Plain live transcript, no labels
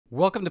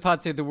Welcome to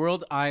Pod Save the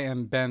World. I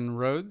am Ben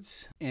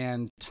Rhodes,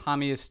 and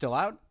Tommy is still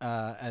out,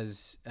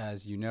 as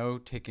you know,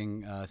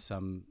 taking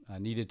some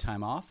needed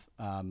time off.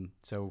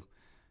 So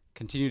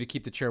continue to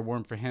keep the chair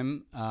warm for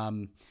him.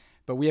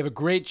 But we have a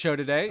great show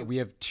today. We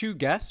have two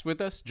guests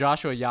with us.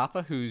 Joshua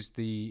Yaffa, who's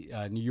the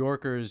New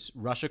Yorker's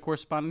Russia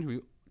correspondent,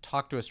 who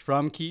talked to us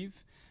from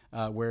Kyiv,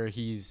 where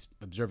he's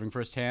observing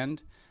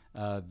firsthand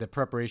the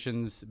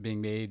preparations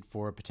being made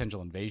for a potential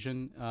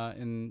invasion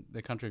in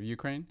the country of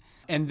Ukraine.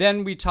 And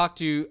then we talked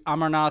to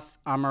Amarnath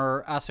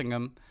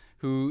Amarasingam,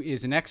 who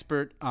is an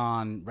expert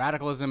on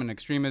radicalism and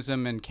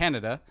extremism in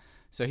Canada.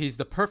 So he's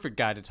the perfect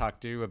guy to talk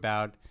to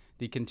about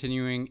the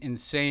continuing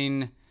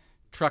insane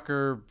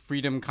trucker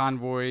freedom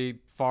convoy,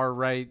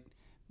 far-right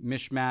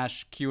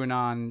mishmash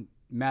QAnon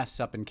mess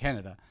up in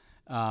Canada.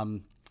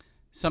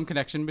 Some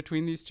connection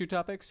between these two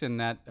topics, in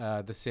that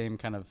the same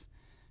kind of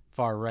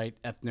far-right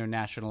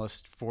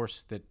ethno-nationalist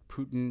force that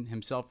Putin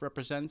himself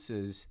represents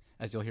is,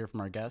 as you'll hear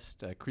from our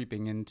guest,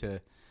 creeping into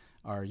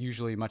our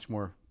usually much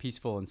more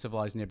peaceful and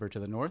civilized neighbor to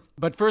the north.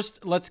 But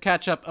first, let's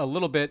catch up a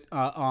little bit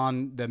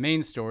on the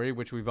main story,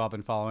 which we've all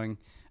been following,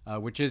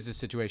 which is the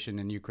situation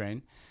in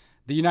Ukraine.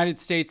 The United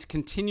States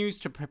continues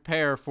to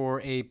prepare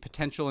for a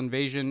potential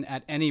invasion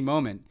at any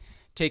moment,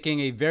 taking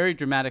a very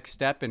dramatic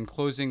step in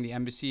closing the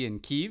embassy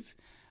in Kyiv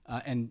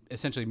and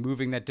essentially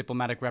moving that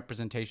diplomatic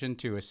representation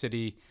to a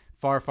city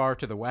far, far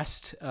to the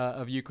west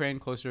of Ukraine,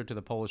 closer to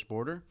the Polish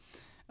border.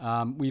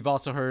 We've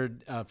also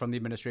heard from the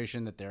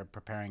administration that they're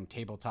preparing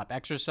tabletop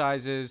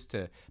exercises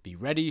to be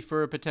ready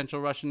for a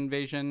potential Russian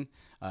invasion,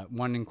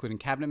 one including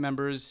cabinet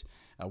members,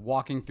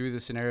 walking through the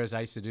scenarios.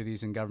 I used to do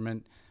these in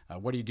government.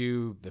 What do you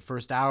do the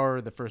first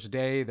hour, the first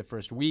day, the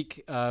first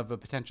week of a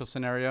potential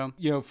scenario?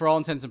 You know, for all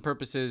intents and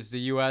purposes, the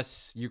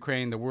U.S.,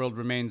 Ukraine, the world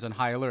remains on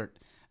high alert.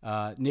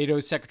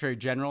 NATO's Secretary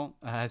General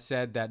has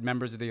said that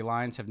members of the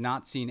alliance have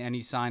not seen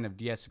any sign of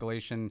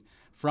de-escalation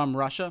from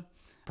Russia.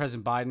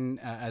 President Biden,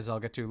 as I'll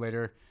get to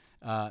later,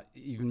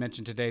 even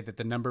mentioned today that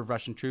the number of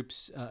Russian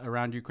troops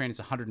around Ukraine is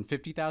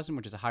 150,000,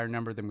 which is a higher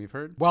number than we've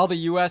heard. While the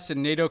U.S.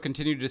 and NATO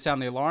continued to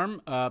sound the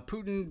alarm,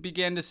 Putin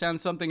began to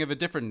sound something of a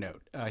different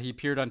note. He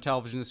appeared on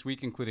television this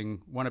week,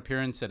 including one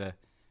appearance at a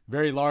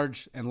very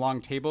large and long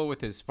table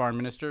with his foreign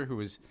minister, who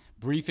was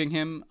briefing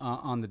him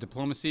on the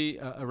diplomacy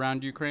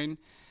around Ukraine.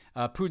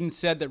 Putin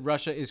said that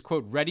Russia is,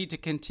 quote, ready to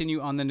continue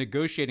on the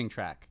negotiating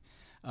track,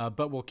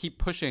 but will keep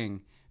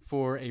pushing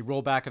for a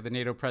rollback of the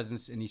NATO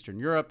presence in Eastern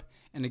Europe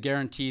and a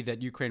guarantee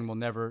that Ukraine will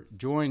never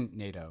join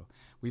NATO.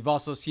 We've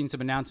also seen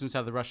some announcements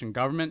out of the Russian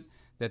government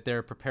that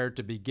they're prepared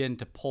to begin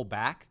to pull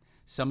back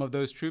some of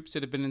those troops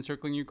that have been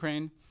encircling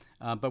Ukraine,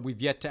 but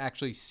we've yet to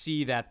actually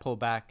see that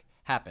pullback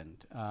happen.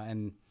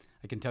 And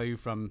I can tell you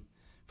from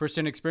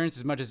first-hand experience,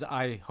 as much as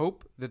I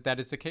hope that that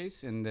is the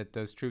case and that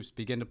those troops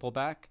begin to pull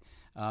back,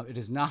 it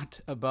is not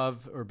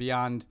above or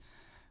beyond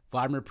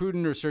Vladimir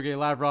Putin or Sergei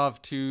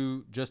Lavrov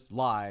to just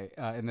lie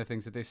in the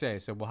things that they say.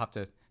 So we'll have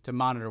to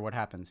monitor what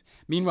happens.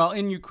 Meanwhile,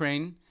 in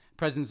Ukraine,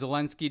 President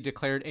Zelensky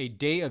declared a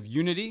day of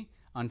unity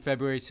on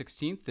February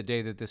 16th, the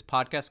day that this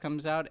podcast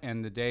comes out,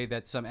 and the day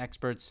that some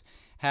experts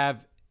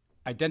have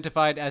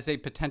identified as a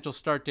potential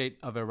start date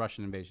of a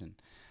Russian invasion.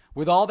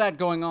 With all that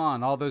going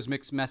on, all those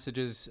mixed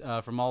messages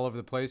from all over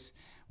the place,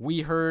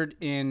 we heard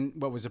in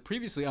what was a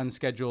previously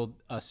unscheduled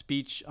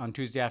speech on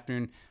Tuesday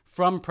afternoon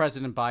from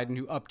President Biden,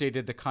 who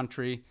updated the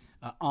country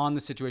on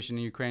the situation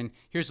in Ukraine.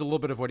 Here's a little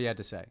bit of what he had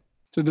to say.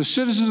 To the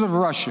citizens of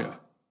Russia,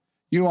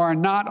 you are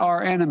not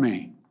our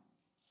enemy.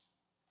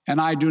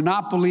 And I do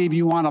not believe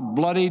you want a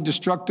bloody,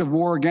 destructive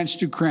war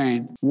against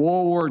Ukraine.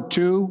 World War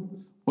II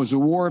was a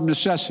war of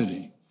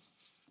necessity.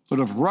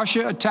 But if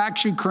Russia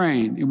attacks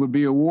Ukraine, it would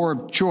be a war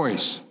of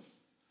choice,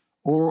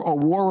 or a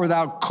war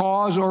without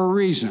cause or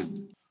reason.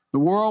 The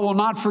world will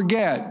not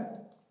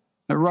forget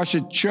that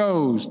Russia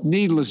chose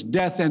needless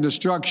death and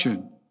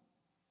destruction.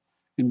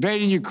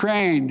 Invading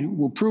Ukraine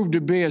will prove to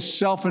be a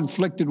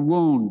self-inflicted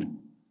wound.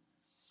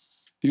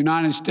 The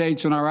United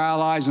States and our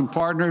allies and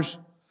partners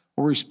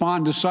will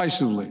respond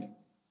decisively.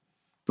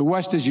 The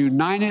West is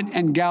united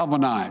and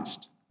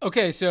galvanized.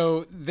 Okay,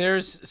 so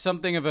there's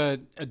something of a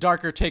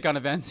darker take on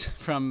events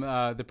from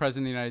the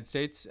President of the United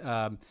States.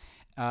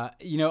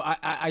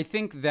 I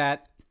think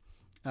that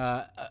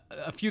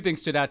a few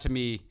things stood out to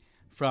me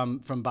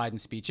from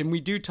Biden's speech. And we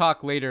do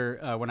talk later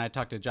when I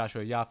talk to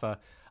Joshua Yaffa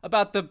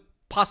about the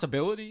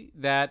possibility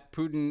that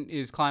Putin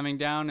is climbing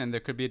down and there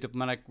could be a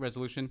diplomatic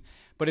resolution.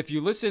 But if you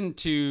listen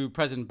to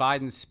President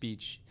Biden's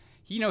speech,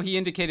 he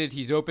indicated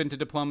he's open to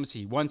diplomacy.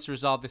 He wants to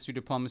resolve this through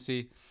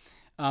diplomacy.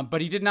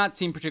 But he did not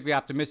seem particularly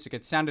optimistic.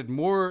 It sounded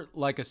more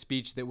like a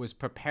speech that was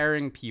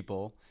preparing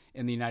people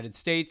in the United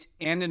States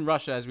and in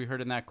Russia, as we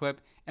heard in that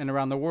clip, and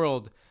around the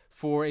world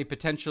for a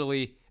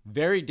potentially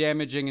very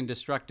damaging and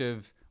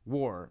destructive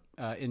war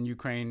in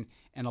Ukraine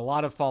and a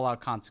lot of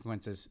fallout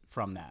consequences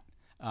from that,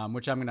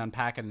 which I'm going to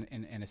unpack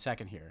in a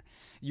second here.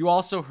 You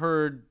also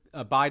heard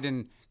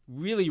Biden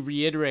really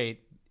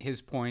reiterate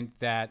his point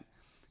that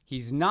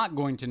he's not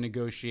going to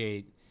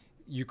negotiate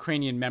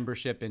Ukrainian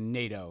membership in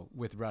NATO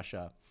with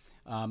Russia.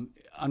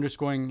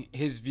 underscoring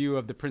his view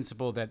of the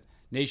principle that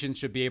nations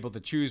should be able to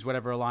choose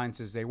whatever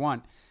alliances they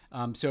want.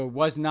 So it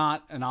was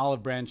not an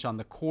olive branch on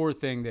the core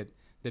thing that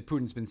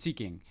Putin's been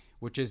seeking,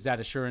 which is that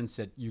assurance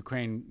that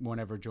Ukraine won't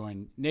ever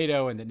join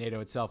NATO and that NATO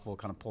itself will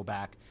kind of pull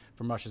back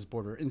from Russia's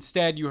border.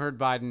 Instead, you heard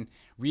Biden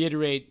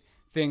reiterate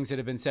things that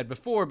have been said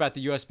before about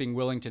the U.S. being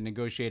willing to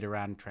negotiate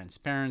around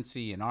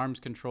transparency and arms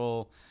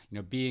control,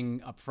 being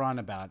upfront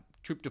about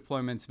troop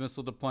deployments,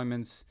 missile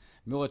deployments,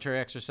 military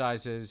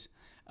exercises.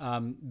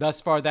 Thus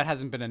far, that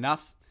hasn't been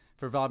enough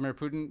for Vladimir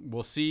Putin.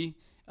 We'll see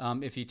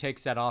if he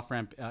takes that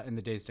off-ramp in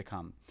the days to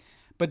come.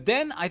 But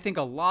then I think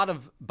a lot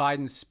of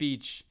Biden's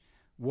speech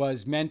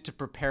was meant to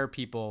prepare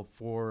people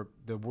for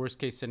the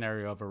worst-case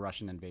scenario of a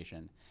Russian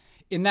invasion.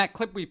 In that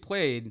clip we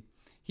played,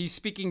 he's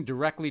speaking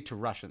directly to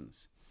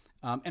Russians.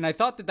 And I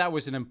thought that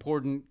was an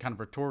important kind of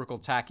rhetorical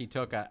tack he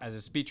took. As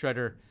a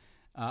speechwriter,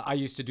 I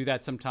used to do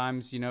that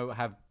sometimes,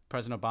 have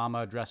President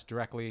Obama address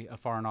directly a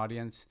foreign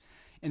audience.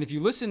 And if you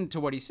listen to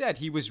what he said,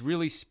 he was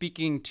really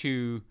speaking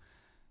to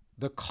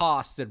the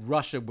cost that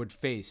Russia would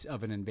face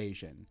of an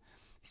invasion,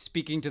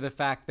 speaking to the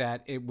fact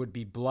that it would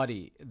be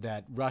bloody,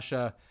 that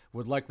Russia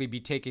would likely be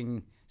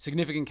taking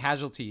significant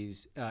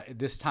casualties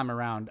this time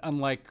around,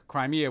 unlike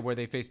Crimea, where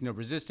they faced no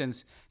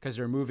resistance because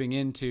they're moving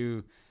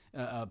into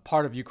a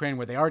part of Ukraine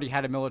where they already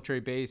had a military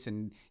base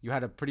and you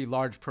had a pretty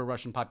large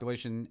pro-Russian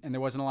population and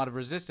there wasn't a lot of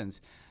resistance.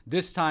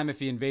 This time, if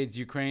he invades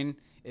Ukraine,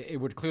 it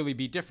would clearly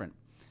be different.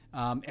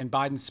 And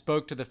Biden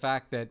spoke to the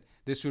fact that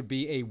this would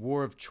be a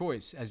war of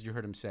choice, as you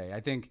heard him say. I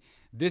think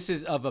this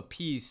is of a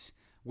piece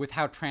with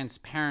how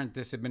transparent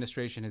this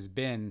administration has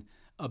been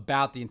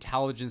about the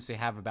intelligence they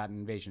have about an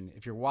invasion.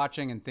 If you're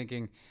watching and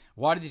thinking,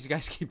 why do these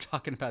guys keep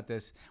talking about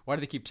this? Why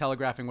do they keep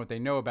telegraphing what they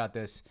know about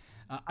this?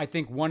 I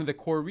think one of the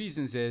core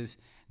reasons is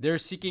they're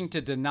seeking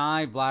to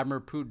deny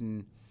Vladimir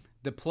Putin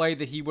the play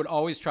that he would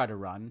always try to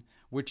run,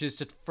 which is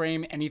to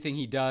frame anything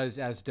he does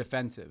as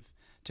defensive,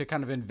 to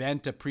kind of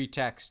invent a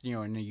pretext,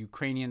 in a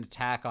Ukrainian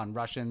attack on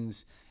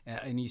Russians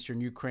in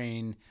eastern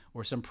Ukraine,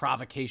 or some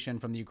provocation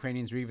from the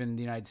Ukrainians or even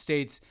the United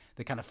States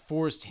that kind of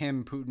forced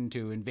Putin,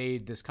 to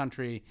invade this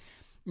country.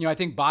 I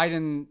think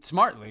Biden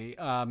smartly,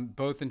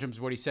 both in terms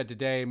of what he said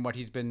today and what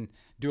he's been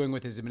doing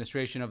with his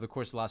administration over the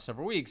course of the last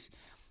several weeks,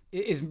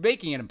 is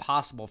making it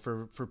impossible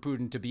for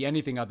Putin to be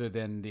anything other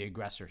than the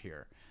aggressor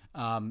here,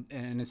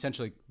 and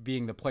essentially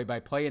being the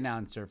play-by-play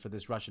announcer for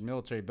this Russian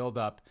military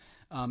buildup.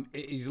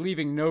 He's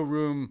leaving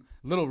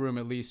little room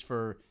at least,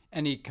 for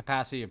any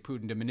capacity of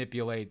Putin to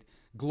manipulate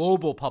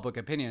global public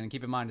opinion. And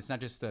keep in mind, it's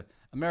not just the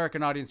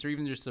American audience or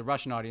even just the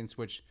Russian audience,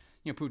 which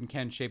Putin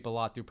can shape a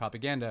lot through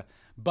propaganda,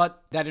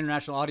 but that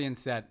international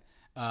audience that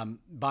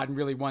Biden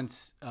really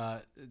wants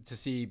to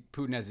see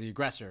Putin as the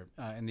aggressor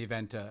in the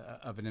event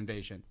of an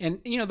invasion. And,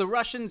 the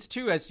Russians,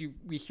 too, as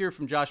we hear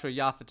from Joshua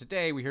Yaffa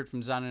today, we heard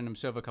from Zana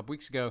Nemtsova a couple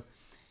weeks ago,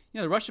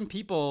 the Russian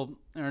people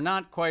are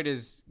not quite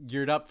as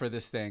geared up for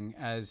this thing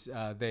as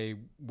they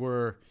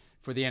were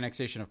for the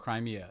annexation of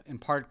Crimea, in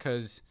part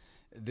because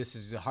this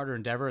is a harder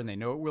endeavor and they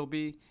know it will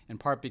be, in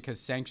part because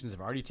sanctions have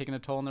already taken a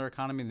toll on their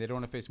economy and they don't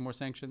want to face more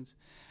sanctions.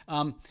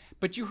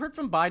 But you heard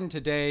from Biden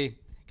today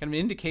kind of an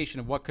indication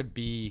of what could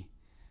be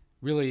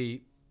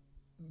really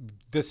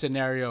the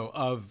scenario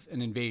of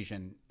an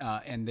invasion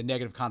and the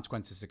negative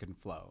consequences that can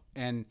flow.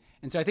 And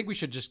so I think we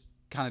should just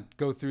kind of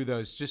go through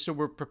those just so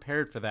we're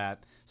prepared for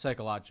that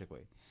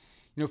psychologically.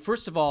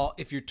 First of all,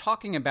 if you're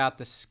talking about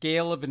the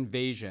scale of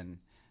invasion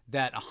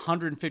that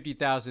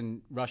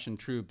 150,000 Russian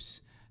troops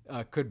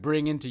could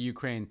bring into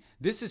Ukraine,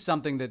 this is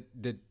something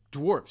that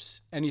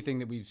dwarfs anything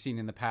that we've seen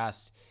in the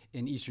past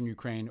in eastern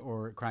Ukraine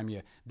or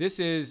Crimea. This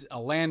is a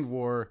land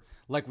war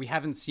like we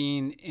haven't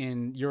seen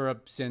in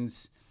Europe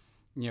since,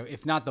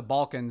 if not the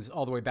Balkans,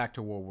 all the way back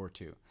to World War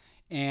II.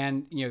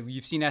 And,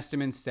 you've seen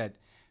estimates that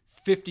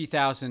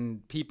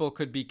 50,000 people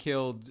could be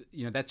killed.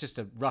 That's just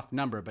a rough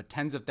number, but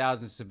tens of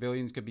thousands of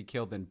civilians could be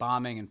killed in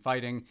bombing and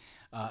fighting.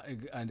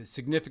 A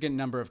significant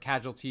number of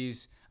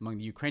casualties among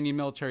the Ukrainian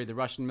military, the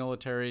Russian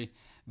military.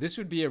 This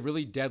would be a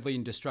really deadly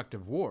and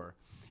destructive war.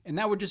 And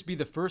that would just be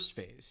the first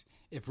phase.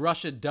 If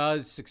Russia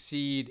does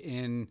succeed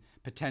in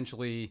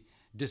potentially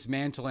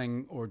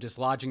dismantling or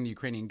dislodging the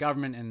Ukrainian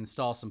government and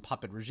install some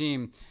puppet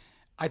regime,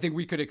 I think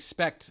we could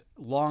expect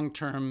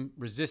long-term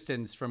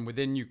resistance from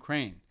within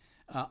Ukraine,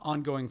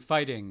 ongoing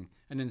fighting,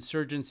 an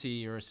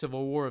insurgency or a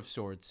civil war of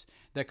sorts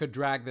that could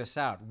drag this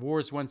out.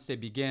 Wars, once they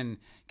begin,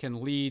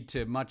 can lead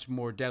to much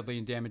more deadly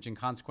and damaging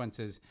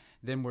consequences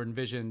than were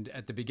envisioned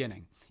at the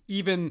beginning.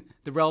 Even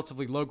the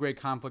relatively low-grade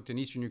conflict in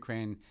eastern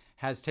Ukraine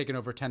has taken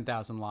over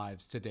 10,000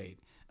 lives to date.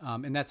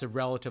 And that's a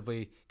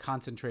relatively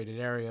concentrated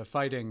area of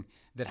fighting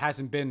that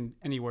hasn't been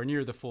anywhere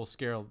near the full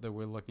scale that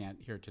we're looking at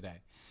here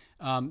today.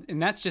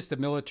 And that's just the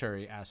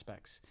military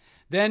aspects.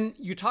 Then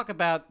you talk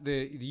about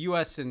the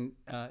U.S. and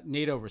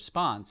NATO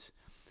response.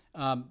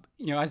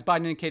 As Biden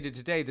indicated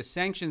today, the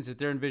sanctions that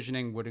they're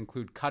envisioning would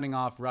include cutting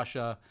off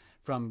Russia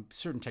from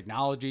certain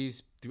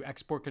technologies through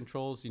export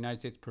controls, the United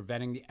States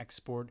preventing the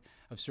export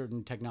of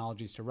certain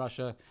technologies to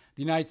Russia,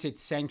 the United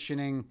States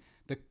sanctioning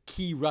the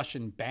key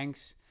Russian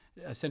banks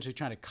essentially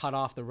trying to cut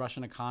off the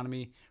Russian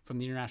economy from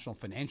the international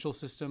financial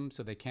system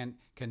so they can't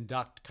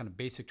conduct kind of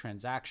basic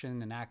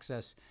transaction and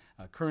access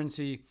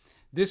currency.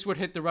 This would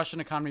hit the Russian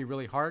economy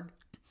really hard.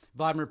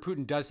 Vladimir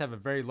Putin does have a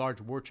very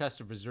large war chest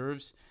of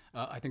reserves,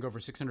 I think over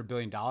 $600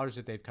 billion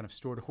that they've kind of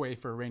stored away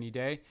for a rainy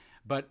day.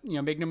 But, you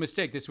know, make no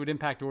mistake, this would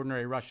impact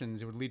ordinary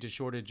Russians. It would lead to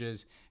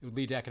shortages. It would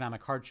lead to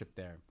economic hardship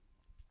there.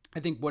 I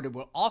think what it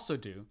will also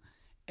do,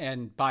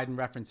 and Biden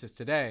references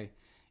today,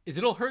 is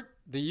it'll hurt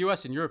the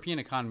U.S. and European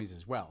economies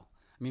as well.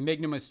 I mean, make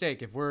no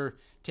mistake, if we're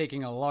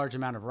taking a large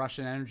amount of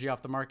Russian energy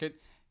off the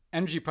market,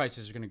 energy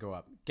prices are going to go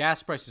up.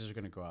 Gas prices are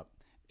going to go up.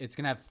 It's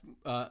going to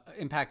have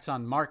impacts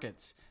on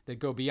markets that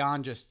go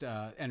beyond just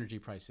energy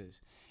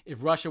prices. If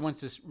Russia wants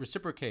to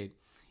reciprocate,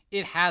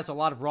 it has a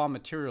lot of raw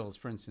materials,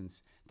 for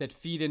instance, that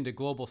feed into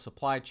global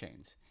supply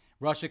chains.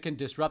 Russia can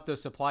disrupt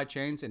those supply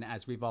chains, and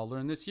as we've all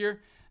learned this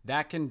year,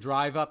 that can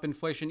drive up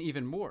inflation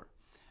even more.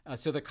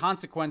 So the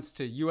consequence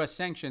to U.S.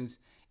 sanctions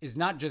is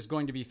not just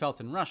going to be felt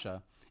in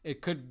Russia.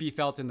 It could be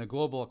felt in the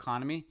global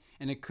economy,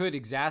 and it could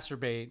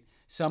exacerbate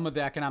some of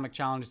the economic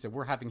challenges that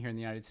we're having here in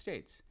the United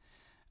States.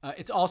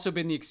 It's also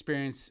been the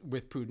experience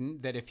with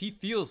Putin that if he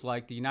feels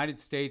like the United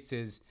States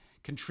is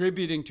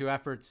contributing to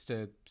efforts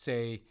to,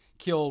 say,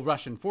 kill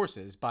Russian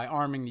forces by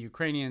arming the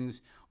Ukrainians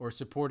or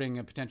supporting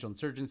a potential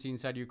insurgency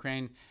inside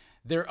Ukraine,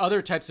 there are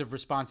other types of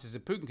responses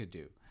that Putin could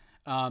do.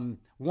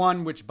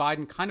 One, which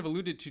Biden kind of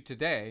alluded to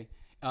today,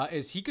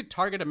 is he could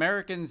target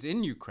Americans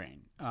in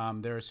Ukraine.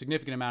 There are a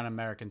significant amount of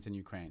Americans in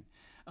Ukraine.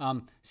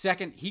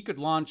 Second, he could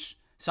launch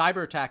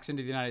cyber attacks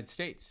into the United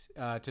States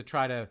to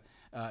try to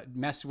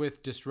mess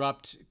with,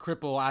 disrupt,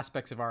 cripple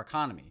aspects of our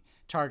economy,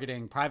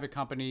 targeting private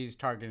companies,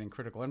 targeting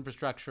critical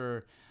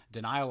infrastructure,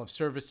 denial of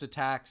service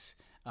attacks,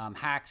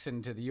 hacks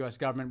into the U.S.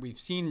 government. We've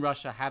seen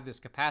Russia have this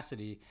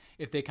capacity.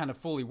 If they kind of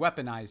fully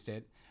weaponized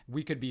it,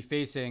 we could be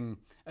facing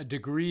a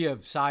degree of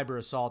cyber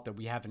assault that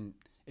we haven't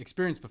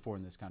experienced before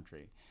in this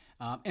country.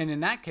 And in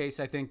that case,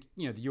 I think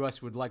the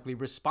U.S. would likely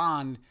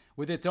respond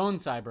with its own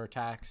cyber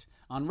attacks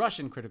on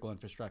Russian critical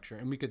infrastructure,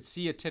 and we could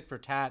see a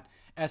tit-for-tat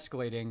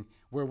escalating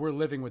where we're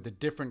living with a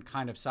different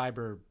kind of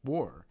cyber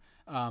war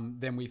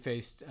than we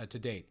faced to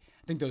date.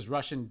 I think those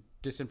Russian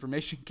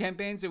disinformation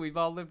campaigns that we've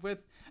all lived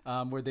with,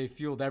 where they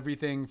fueled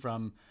everything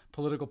from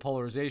political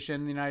polarization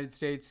in the United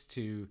States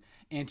to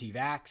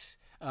anti-vax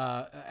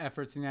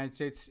efforts in the United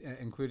States,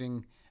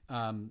 including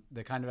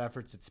the kind of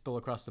efforts that spill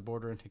across the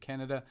border into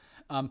Canada,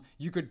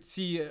 you could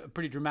see a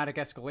pretty dramatic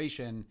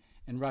escalation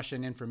in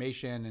Russian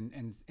information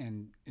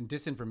and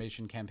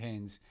disinformation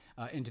campaigns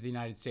into the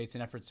United States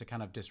and efforts to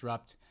kind of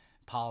disrupt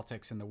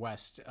politics in the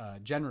West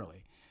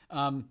generally.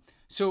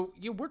 So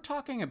we're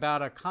talking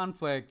about a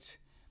conflict,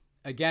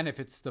 again, if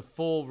it's the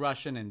full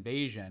Russian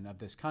invasion of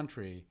this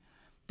country,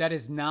 that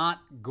is not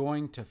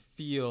going to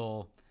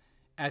feel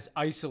as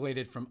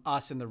isolated from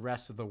us and the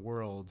rest of the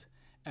world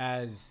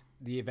as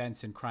the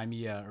events in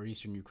Crimea or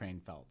Eastern Ukraine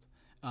felt.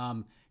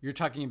 You're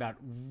talking about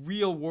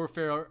real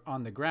warfare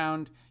on the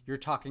ground. You're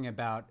talking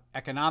about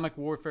economic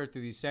warfare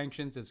through these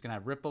sanctions. It's going to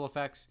have ripple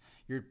effects.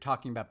 You're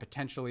talking about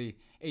potentially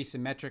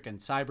asymmetric and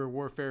cyber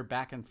warfare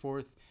back and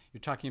forth. You're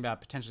talking about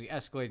potentially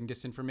escalating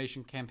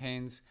disinformation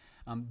campaigns.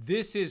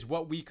 This is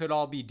what we could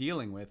all be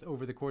dealing with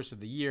over the course of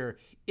the year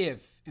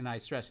if, and I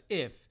stress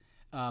if,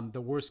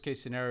 the worst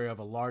case scenario of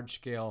a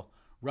large-scale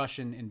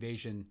Russian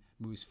invasion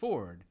moves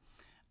forward.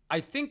 I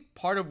think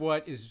part of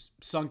what is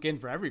sunk in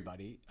for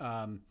everybody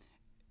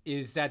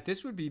is that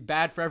this would be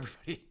bad for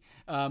everybody.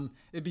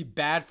 It'd be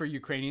bad for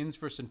Ukrainians,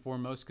 first and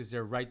foremost, because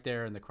they're right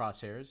there in the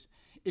crosshairs.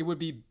 It would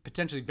be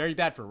potentially very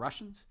bad for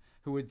Russians,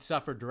 who would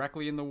suffer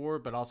directly in the war,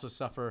 but also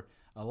suffer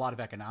a lot of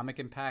economic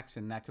impacts,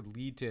 and that could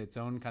lead to its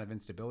own kind of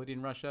instability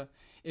in Russia.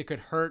 It could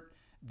hurt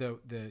the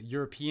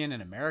European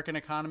and American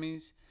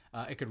economies.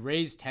 It could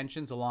raise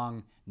tensions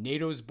along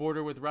NATO's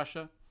border with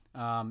Russia,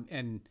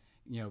 and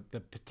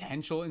the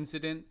potential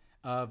incident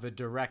of a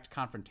direct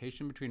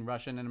confrontation between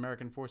Russian and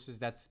American forces.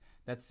 That's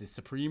the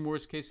supreme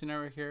worst case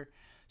scenario here.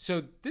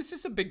 So this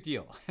is a big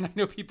deal, and I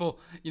know people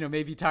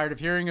may be tired of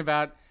hearing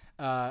about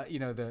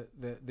the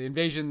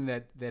invasion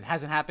that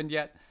hasn't happened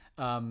yet.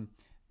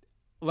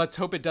 Let's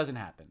hope it doesn't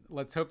happen.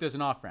 Let's hope there's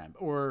an off-ramp,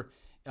 or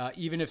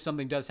even if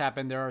something does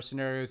happen, there are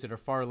scenarios that are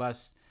far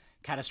less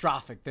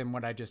catastrophic than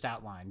what I just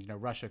outlined.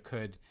 Russia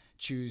could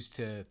choose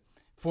to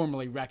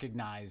formally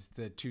recognize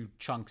the two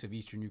chunks of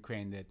eastern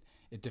Ukraine that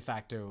it de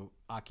facto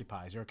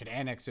occupies, or it could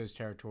annex those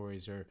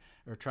territories, or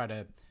try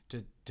to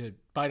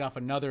bite off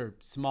another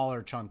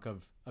smaller chunk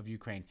of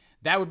Ukraine.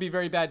 That would be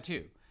very bad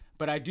too.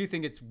 But I do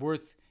think it's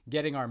worth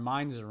getting our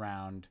minds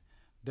around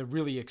the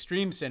really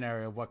extreme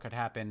scenario of what could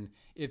happen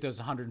if those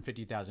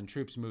 150,000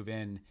 troops move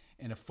in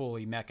a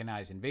fully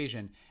mechanized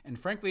invasion. And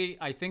frankly,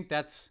 I think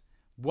that's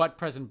what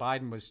President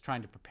Biden was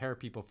trying to prepare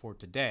people for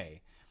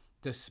today,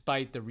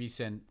 despite the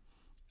recent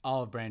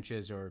olive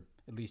branches, or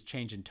at least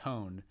change in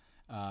tone,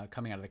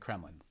 coming out of the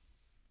Kremlin.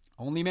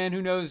 Only man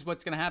who knows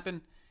what's going to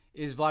happen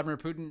is Vladimir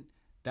Putin.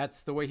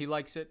 That's the way he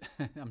likes it.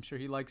 I'm sure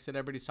he likes it.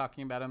 Everybody's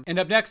talking about him. And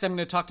up next, I'm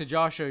going to talk to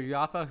Joshua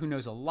Yaffa, who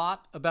knows a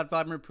lot about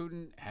Vladimir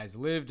Putin, has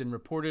lived and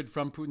reported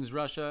from Putin's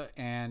Russia,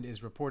 and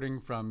is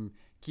reporting from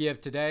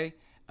Kyiv today.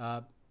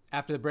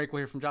 After the break,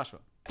 we'll hear from Joshua.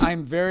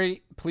 I'm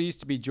very pleased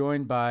to be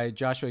joined by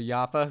Joshua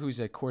Yaffa, who's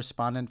a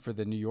correspondent for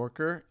The New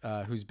Yorker,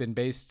 who's been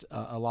based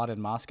a lot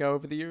in Moscow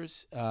over the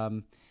years.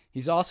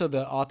 He's also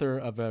the author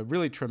of a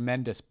really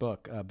tremendous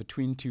book,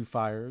 Between Two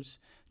Fires,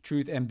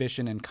 Truth,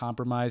 Ambition, and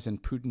Compromise in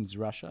Putin's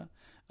Russia,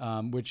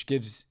 which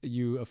gives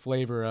you a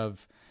flavor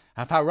of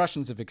how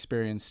Russians have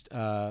experienced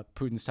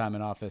Putin's time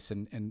in office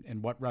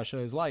and what Russia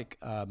is like.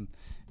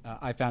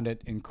 I found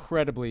it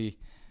incredibly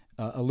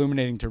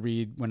illuminating to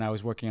read when I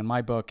was working on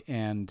my book,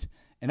 and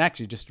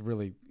actually just a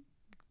really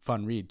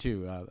fun read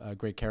too. A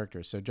great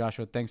character. So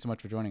Joshua, thanks so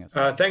much for joining us.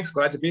 Thanks.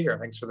 Glad to be here.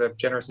 Thanks for the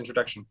generous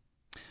introduction.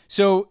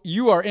 So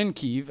you are in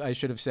Kyiv, I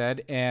should have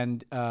said,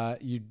 and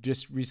you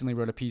just recently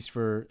wrote a piece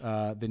for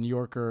The New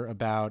Yorker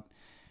about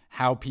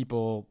how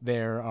people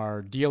there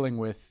are dealing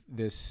with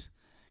this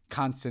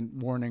constant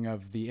warning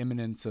of the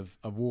imminence of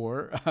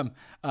war.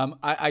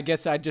 I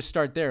guess I'd just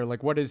start there.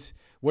 Like, what is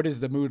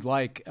the mood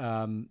like?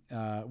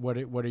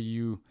 What are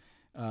you?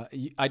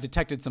 I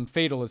detected some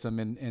fatalism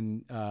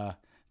in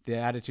the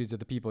attitudes of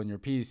the people in your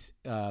piece,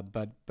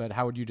 but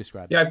how would you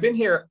describe it? Yeah, I've been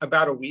here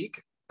about a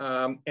week.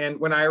 And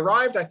when I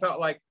arrived, I felt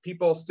like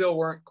people still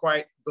weren't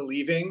quite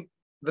believing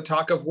the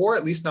talk of war,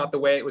 at least not the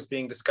way it was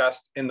being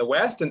discussed in the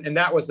West. And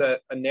that was a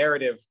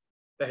narrative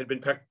that had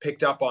been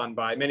picked up on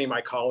by many of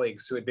my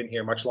colleagues who had been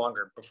here much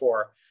longer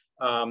before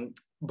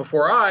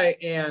I.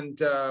 And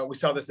we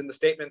saw this in the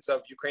statements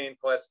of Ukrainian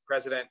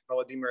President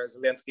Volodymyr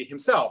Zelensky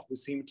himself, who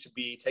seemed to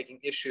be taking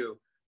issue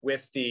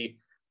with the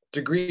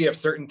degree of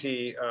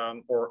certainty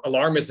or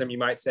alarmism, you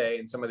might say,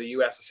 in some of the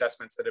US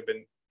assessments that have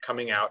been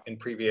coming out in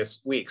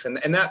previous weeks.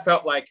 And that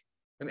felt like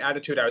an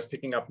attitude I was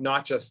picking up,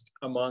 not just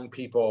among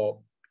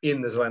people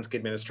in the Zelensky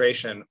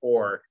administration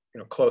or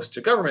close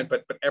to government,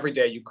 but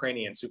everyday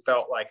Ukrainians who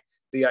felt like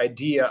the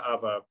idea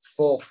of a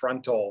full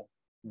frontal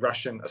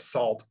Russian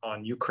assault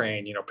on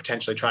Ukraine,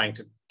 potentially trying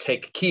to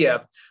take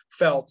Kyiv,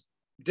 felt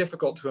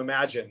difficult to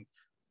imagine.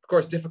 Of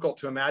course, difficult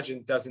to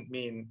imagine doesn't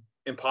mean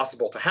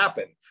impossible to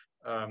happen,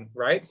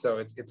 right? So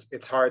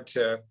it's hard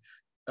to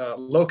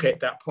locate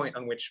that point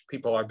on which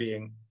people are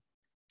being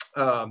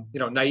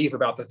naive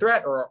about the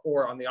threat,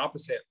 or on the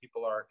opposite,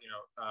 people are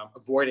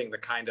avoiding the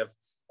kind of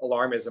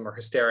alarmism or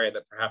hysteria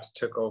that perhaps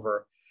took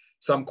over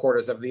some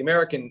quarters of the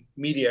American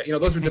media.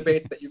 Those were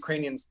debates that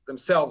Ukrainians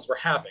themselves were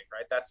having,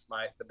 right? That's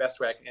the best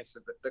way I can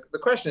answer. But the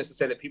question is to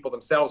say that people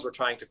themselves were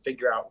trying to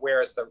figure out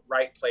where is the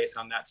right place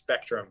on that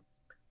spectrum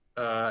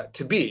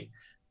to be.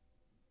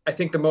 I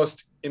think the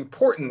most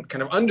important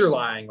kind of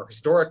underlying or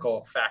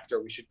historical factor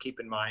we should keep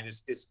in mind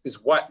is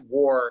what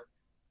war,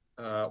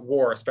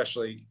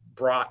 especially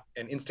brought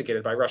and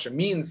instigated by Russia,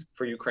 means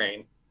for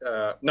Ukraine.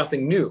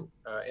 Nothing new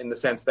in the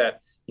sense that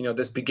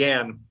this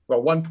began,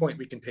 one point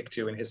we can pick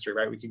to in history,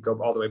 right? We could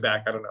go all the way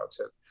back, I don't know,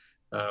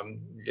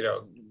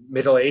 to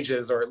Middle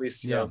Ages, or at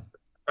least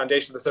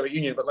foundation of the Soviet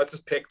Union. But let's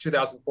just pick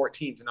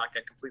 2014 to not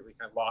get completely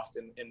kind of lost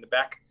in the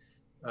back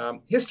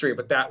history.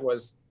 But that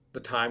was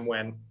the time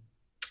when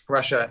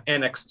Russia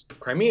annexed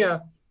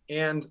Crimea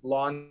and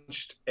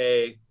launched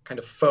a kind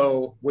of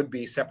faux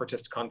would-be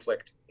separatist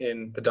conflict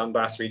in the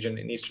Donbass region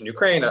in eastern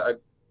Ukraine, a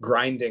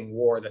grinding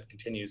war that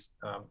continues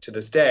to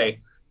this day,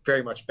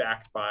 very much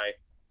backed by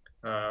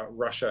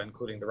Russia,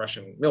 including the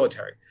Russian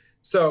military.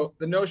 So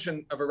the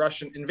notion of a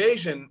Russian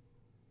invasion,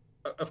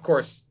 of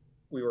course,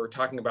 we were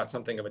talking about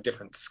something of a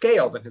different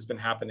scale than has been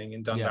happening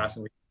in Donbass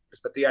and years,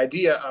 but the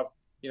idea of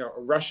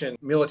a Russian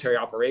military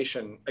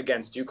operation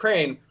against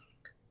Ukraine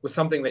was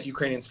something that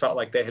Ukrainians felt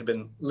like they had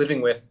been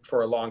living with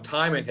for a long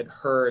time and had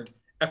heard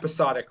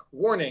episodic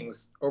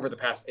warnings over the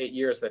past 8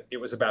 years that it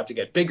was about to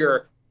get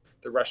bigger.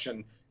 The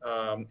Russian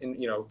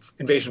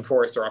invasion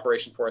force or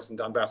operation force in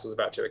Donbass was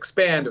about to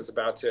expand. It was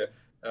about to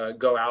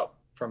go out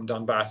from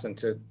Donbass and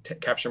to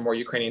capture more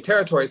Ukrainian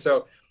territory.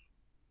 So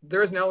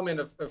there is an element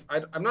of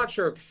I'm not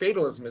sure if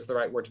fatalism is the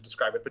right word to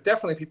describe it, but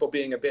definitely people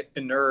being a bit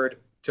inured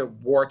to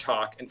war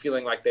talk and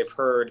feeling like they've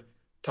heard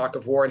talk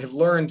of war and have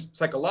learned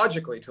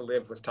psychologically to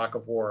live with talk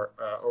of war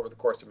over the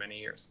course of many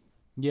years.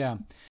 Yeah.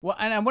 Well,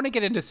 and I want to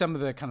get into some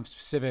of the kind of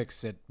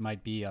specifics that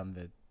might be on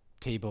the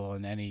table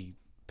and any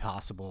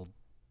possible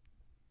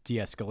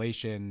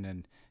de-escalation,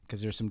 and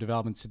because there's some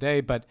developments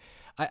today. But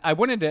I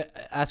wanted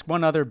to ask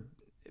one other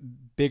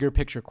bigger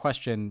picture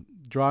question,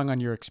 drawing on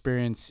your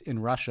experience in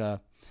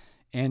Russia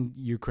and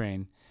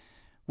Ukraine,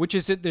 which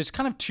is that there's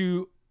kind of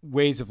two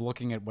ways of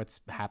looking at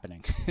what's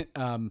happening.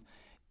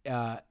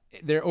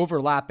 They're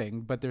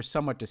overlapping, but they're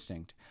somewhat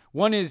distinct.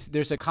 One is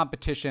there's a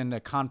competition, a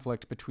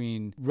conflict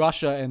between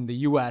Russia and the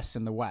U.S.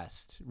 and the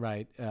West,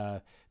 right?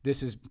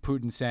 This is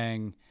Putin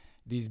saying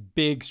these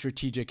big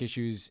strategic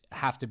issues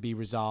have to be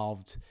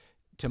resolved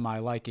to my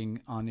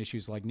liking on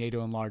issues like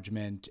NATO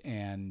enlargement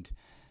and,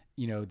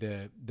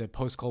 the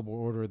post-Cold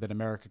War order that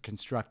America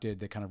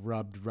constructed that kind of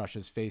rubbed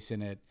Russia's face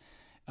in it.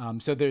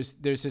 So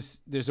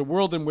there's a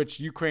world in which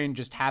Ukraine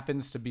just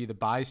happens to be the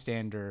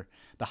bystander,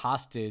 the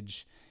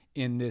hostage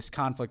in this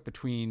conflict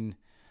between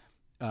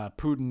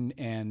Putin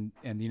and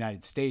the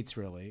United States,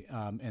 really,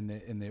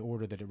 in the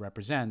order that it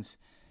represents.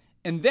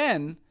 And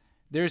then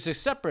there's a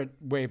separate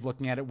way of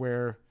looking at it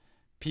where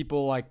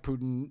people like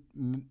Putin,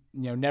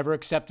 never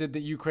accepted that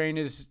Ukraine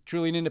is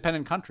truly an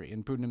independent country,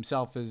 and Putin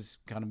himself has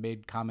kind of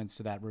made comments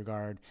to that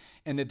regard,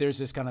 and that there's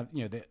this kind of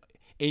the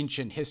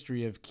ancient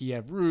history of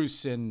Kyiv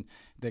Rus and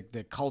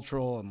the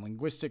cultural and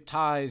linguistic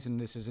ties, and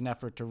this is an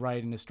effort to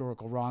right an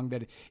historical wrong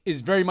that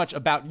is very much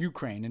about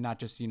Ukraine and not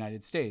just the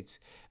United States,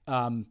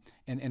 and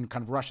kind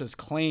of Russia's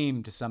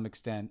claim to some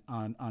extent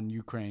on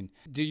Ukraine.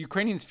 Do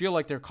Ukrainians feel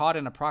like they're caught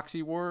in a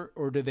proxy war,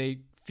 or do they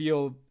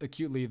feel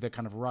acutely the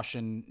kind of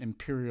Russian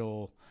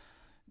imperial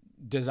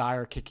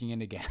desire kicking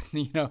in again?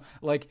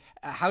 Like,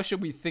 how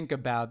should we think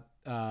about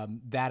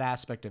that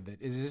aspect of it?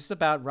 Is this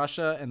about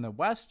Russia and the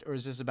West, or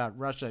is this about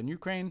Russia and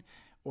Ukraine?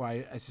 Or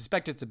I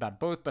suspect it's about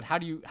both, but how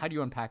do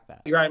you unpack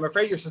that? You're right. I'm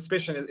afraid your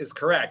suspicion is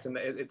correct, and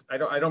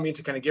I don't mean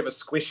to kind of give a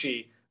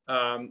squishy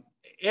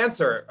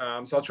answer.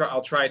 So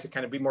I'll try to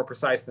kind of be more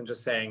precise than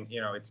just saying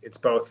it's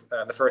both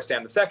the first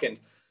and the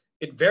second.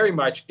 It very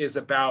much is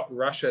about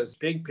Russia's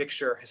big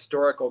picture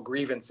historical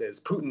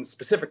grievances, Putin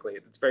specifically.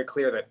 It's very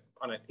clear that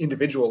on an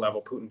individual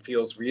level, Putin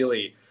feels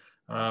really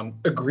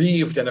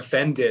aggrieved and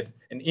offended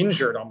and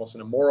injured almost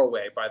in a moral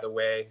way by the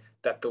way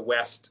that the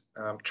West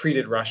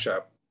treated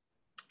Russia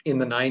in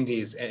the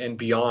 90s and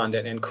beyond,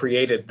 and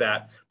created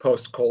that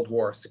post-Cold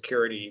War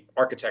security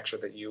architecture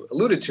that you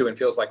alluded to, and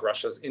feels like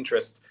Russia's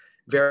interests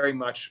very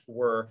much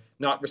were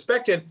not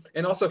respected,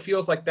 and also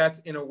feels like that's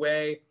in a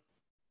way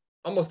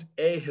almost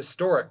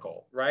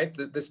ahistorical, right?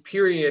 This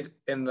period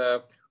in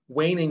the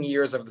waning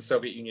years of the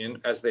Soviet Union,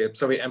 as the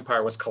Soviet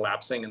Empire was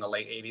collapsing in the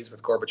late 80s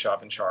with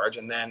Gorbachev in charge,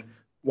 and then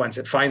once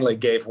it finally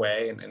gave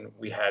way and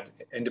we had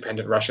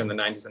independent Russia in the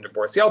 90s under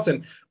Boris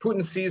Yeltsin,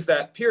 Putin sees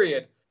that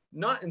period,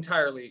 not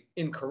entirely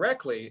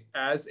incorrectly,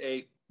 as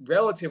a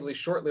relatively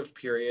short-lived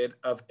period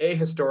of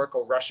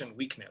ahistorical Russian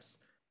weakness,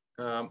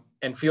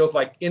 and feels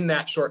like in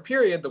that short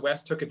period, the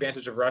West took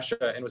advantage of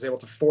Russia and was able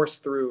to force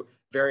through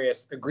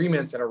various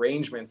agreements and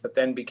arrangements that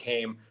then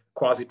became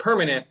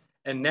quasi-permanent.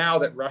 And now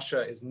that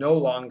Russia is no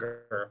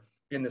longer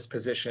in this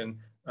position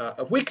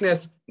of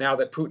weakness, now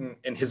that Putin,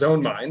 in his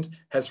own mind,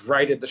 has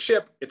righted the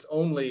ship, it's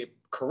only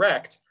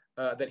correct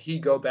that he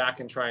go back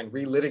and try and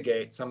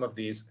relitigate some of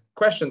these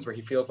questions where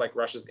he feels like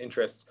Russia's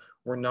interests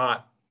were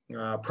not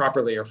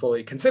properly or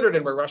fully considered,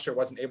 and where Russia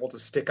wasn't able to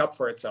stick up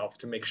for itself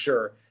to make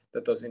sure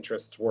that those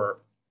interests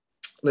were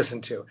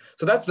listened to.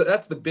 So that's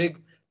the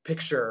big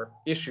picture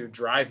issue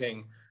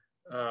driving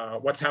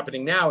what's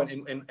happening now,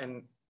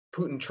 and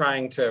Putin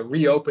trying to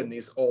reopen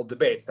these old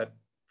debates that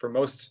for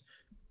most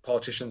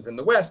politicians in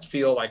the West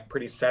feel like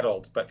pretty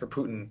settled, but for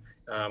Putin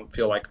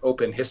feel like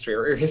open history,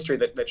 or history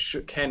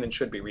that can and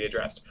should be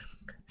readdressed.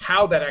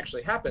 How that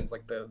actually happens,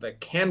 like the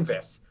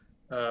canvas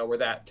where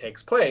that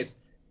takes place,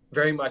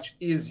 very much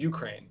is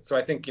Ukraine. So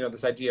I think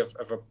this idea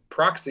of a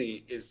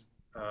proxy is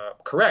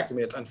correct. I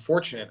mean, it's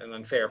unfortunate and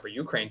unfair for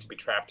Ukraine to be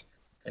trapped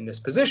in this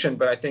position,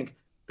 but I think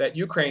that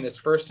Ukraine is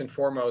first and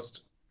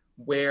foremost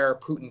where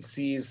Putin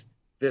sees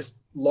this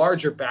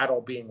larger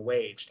battle being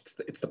waged.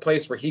 It's the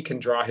place where he can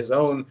draw his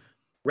own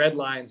red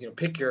lines,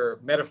 pick your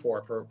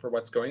metaphor for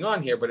what's going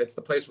on here, but it's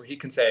the place where he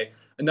can say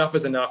enough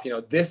is enough.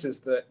 This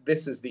is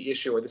the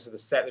issue, or this is the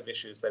set of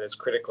issues that is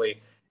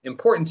critically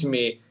important to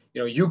me.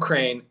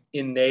 Ukraine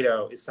in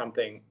NATO is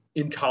something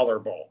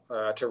intolerable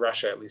to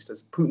Russia, at least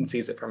as Putin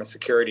sees it from a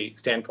security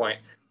standpoint.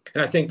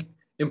 And I think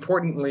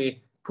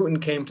importantly,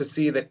 Putin came to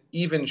see that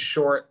even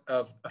short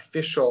of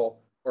official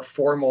or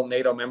formal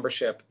NATO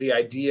membership, the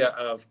idea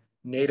of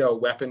NATO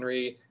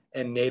weaponry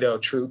and NATO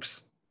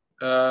troops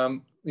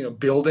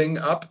building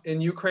up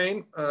in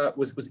Ukraine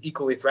was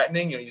equally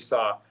threatening. You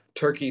saw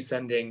Turkey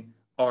sending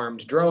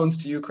armed drones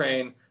to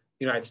Ukraine.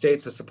 The United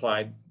States has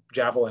supplied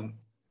Javelin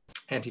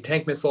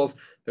anti-tank missiles.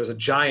 There was a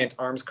giant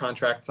arms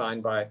contract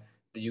signed by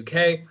the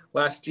UK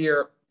last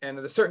year. And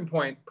at a certain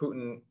point,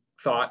 Putin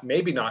thought,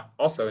 maybe not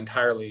also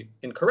entirely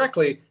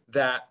incorrectly,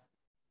 that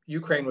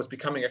Ukraine was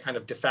becoming a kind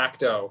of de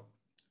facto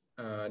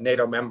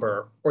NATO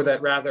member, or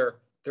that rather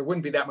there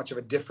wouldn't be that much of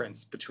a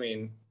difference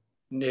between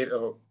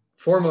NATO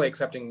formally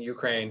accepting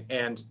Ukraine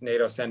and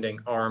NATO sending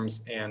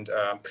arms and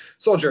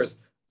soldiers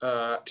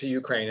to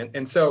Ukraine.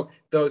 And so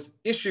those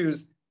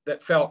issues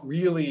that felt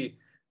really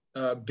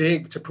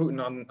big to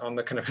Putin on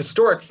the kind of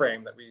historic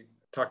frame that we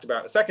talked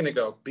about a second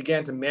ago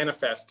began to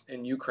manifest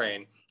in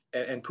Ukraine.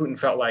 And Putin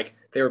felt like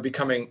they were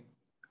becoming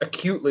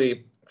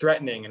acutely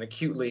threatening and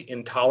acutely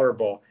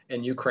intolerable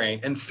in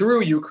Ukraine, and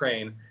through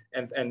Ukraine,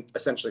 and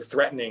essentially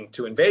threatening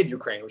to invade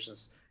Ukraine, which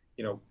is,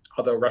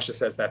 although Russia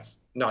says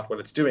that's not what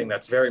it's doing,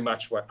 that's very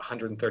much what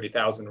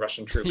 130,000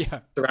 Russian troops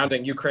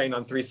surrounding Ukraine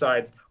on three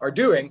sides are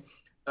doing,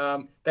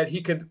 that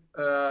he could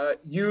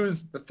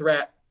use the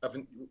threat of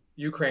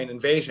Ukraine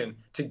invasion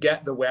to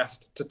get the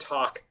West to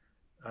talk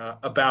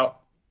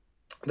about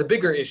the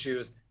bigger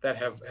issues that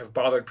have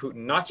bothered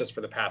Putin, not just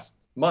for the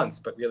past months,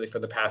 but really for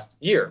the past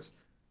years.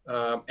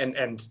 And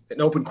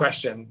an open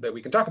question that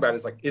we can talk about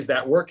is like, is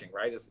that working,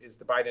 right? Is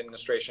the Biden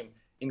administration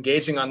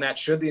engaging on that?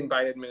 Should the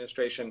Biden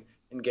administration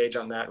engage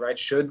on that, right?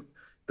 Should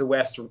the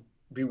West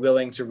be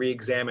willing to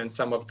re-examine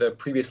some of the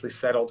previously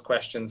settled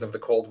questions of the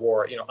Cold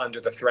War, under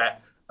the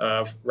threat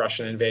of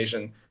Russian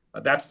invasion?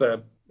 That's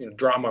the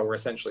drama we're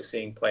essentially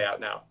seeing play out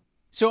now.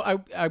 So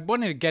I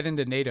wanted to get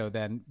into NATO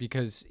then,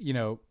 because,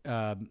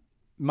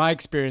 my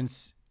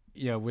experience,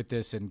 with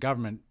this in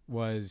government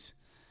was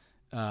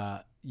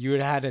you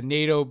had a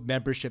NATO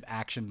membership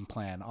action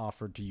plan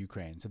offered to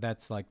Ukraine. So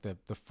that's like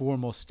the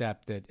formal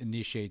step that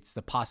initiates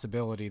the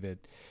possibility that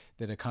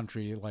a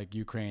country like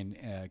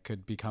Ukraine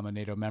could become a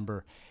NATO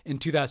member. In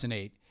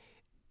 2008,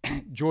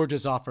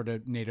 Georgia's offered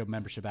a NATO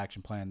membership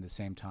action plan at the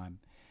same time.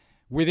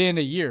 Within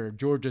a year,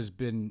 Georgia's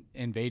been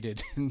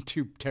invaded and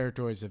two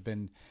territories have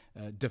been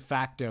de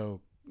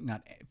facto,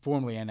 not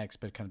formally annexed,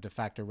 but kind of de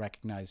facto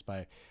recognized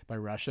by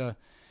Russia.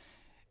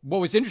 What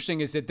was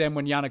interesting is that then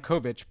when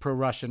Yanukovych,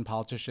 pro-Russian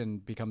politician,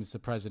 becomes the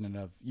president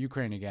of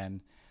Ukraine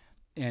again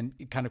and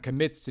kind of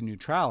commits to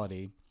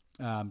neutrality,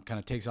 kind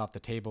of takes off the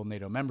table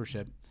NATO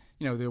membership,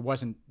 there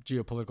wasn't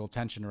geopolitical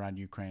tension around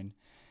Ukraine.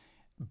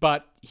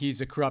 But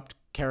he's a corrupt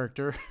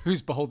character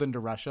who's beholden to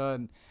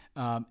Russia,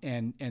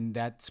 and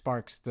that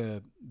sparks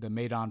the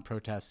Maidan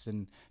protests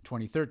in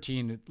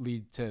 2013 that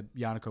lead to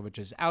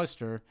Yanukovych's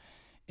ouster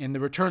and the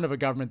return of a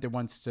government that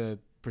wants to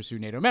pursue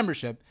NATO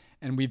membership,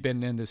 and we've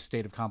been in this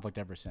state of conflict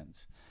ever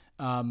since.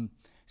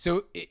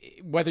 So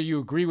whether you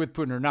agree with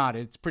Putin or not,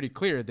 it's pretty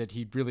clear that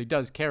he really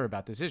does care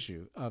about this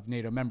issue of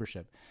NATO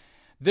membership.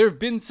 There have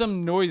been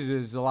some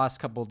noises the last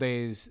couple of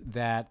days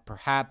that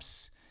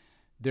perhaps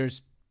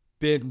there's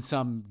been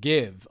some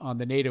give on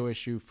the NATO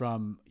issue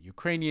from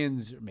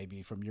Ukrainians or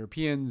maybe from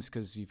Europeans,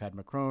 because you've had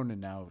Macron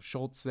and now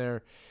Scholz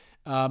there.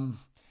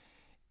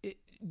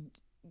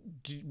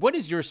 What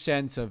is your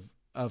sense of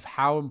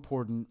how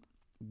important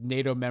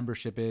NATO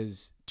membership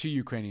is to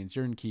Ukrainians?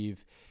 You're in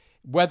Kyiv.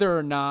 Whether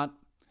or not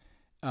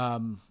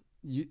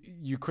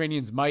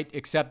Ukrainians might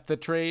accept the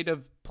trade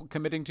of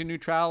committing to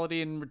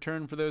neutrality in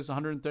return for those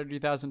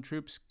 130,000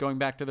 troops going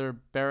back to their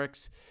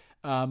barracks,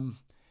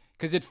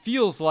 because it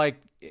feels like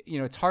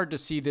it's hard to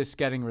see this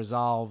getting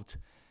resolved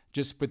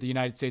just with the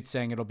United States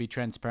saying it'll be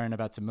transparent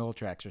about some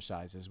military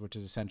exercises, which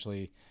is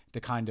essentially the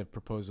kind of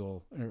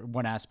proposal, or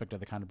one aspect of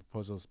the kind of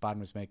proposals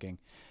Biden was making.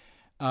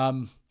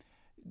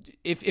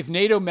 If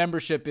NATO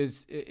membership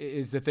is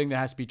the thing that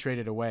has to be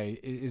traded away,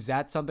 is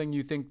that something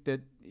you think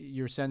that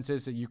your sense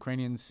is that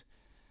Ukrainians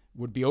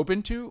would be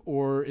open to,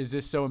 or is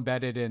this so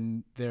embedded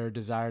in their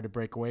desire to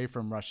break away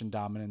from Russian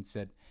dominance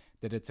that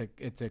it's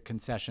a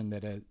concession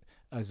that a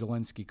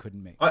Zelensky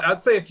couldn't make?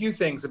 I'd say a few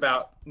things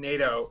about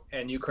NATO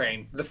and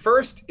Ukraine. The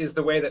first is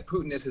the way that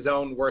Putin is his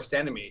own worst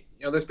enemy.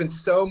 There's been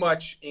so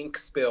much ink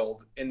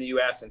spilled in the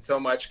U.S. and so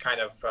much kind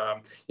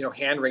of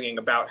hand-wringing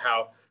about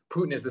how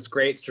Putin is this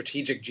great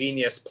strategic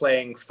genius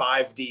playing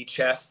 5D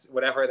chess,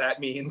 whatever that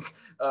means,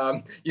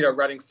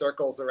 running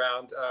circles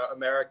around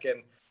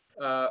American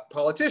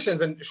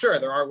politicians. And sure,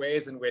 there are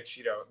ways in which,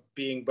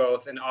 being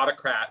both an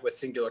autocrat with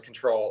singular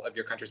control of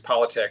your country's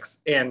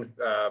politics and,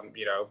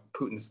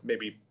 Putin's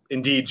maybe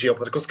indeed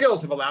geopolitical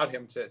skills have allowed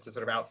him to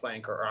sort of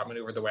outflank or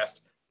outmaneuver the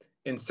West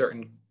in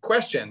certain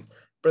questions.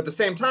 But at the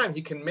same time,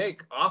 he can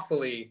make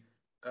awfully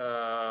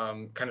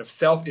kind of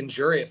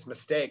self-injurious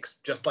mistakes,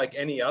 just like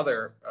any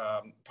other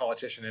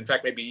politician. In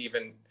fact, maybe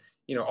even,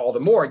 all the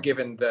more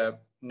given the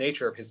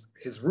nature of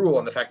his rule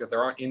and the fact that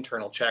there aren't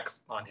internal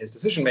checks on his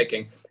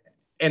decision-making.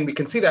 And we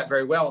can see that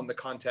very well in the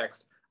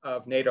context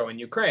of NATO and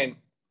Ukraine.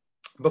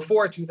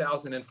 Before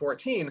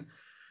 2014,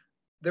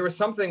 there was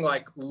something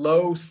like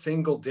low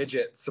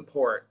single-digit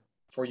support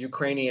for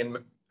Ukrainian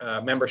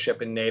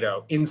membership in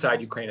NATO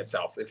inside Ukraine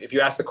itself. If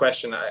you ask the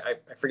question, I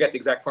forget the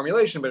exact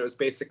formulation, but it was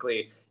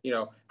basically,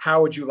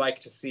 how would you like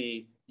to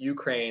see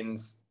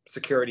Ukraine's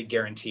security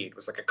guaranteed? It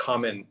was like a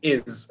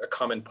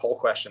common poll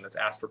question that's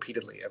asked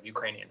repeatedly of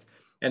Ukrainians.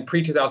 And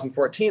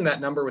pre-2014,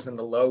 that number was in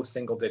the low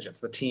single digits,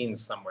 the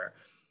teens somewhere.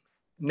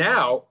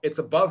 Now it's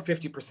above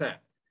 50%.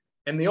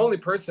 And the only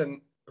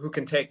person who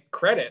can take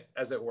credit,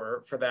 as it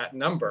were, for that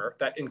number,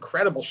 that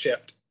incredible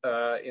shift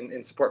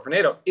in support for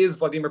NATO, is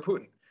Vladimir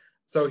Putin.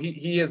 So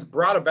he has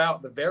brought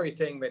about the very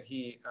thing that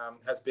he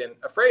has been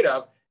afraid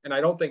of. And I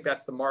don't think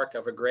that's the mark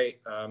of a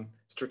great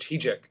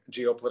strategic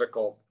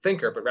geopolitical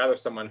thinker, but rather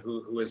someone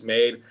who has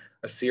made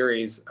a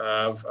series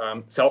of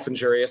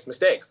self-injurious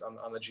mistakes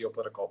on the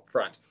geopolitical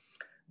front.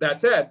 That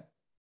said,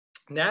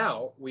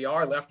 now we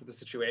are left with a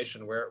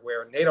situation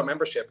where NATO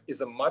membership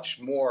is a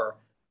much more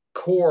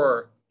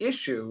core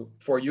issue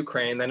for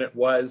Ukraine than it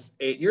was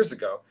 8 years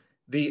ago.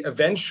 The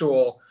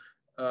eventual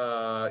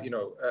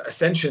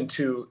ascension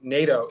to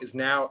NATO is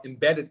now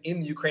embedded in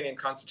the Ukrainian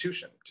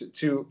constitution.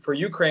 For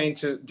Ukraine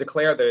to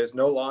declare that it is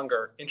no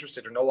longer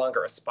interested or no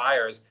longer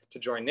aspires to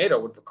join NATO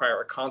would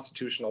require a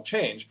constitutional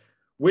change,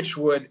 which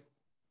would,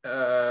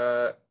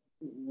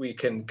 we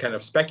can kind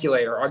of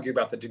speculate or argue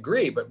about the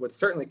degree, but would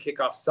certainly kick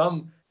off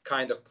some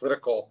kind of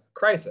political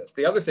crisis.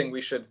 The other thing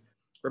we should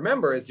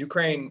remember is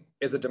Ukraine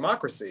is a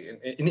democracy,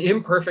 an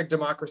imperfect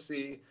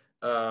democracy.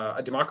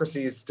 A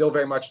democracy is still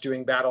very much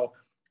doing battle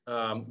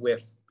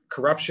with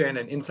corruption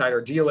and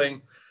insider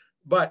dealing,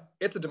 but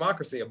it's a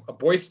democracy, a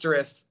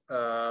boisterous,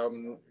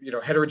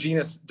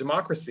 heterogeneous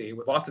democracy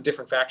with lots of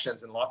different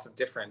factions and lots of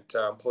different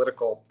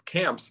political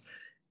camps.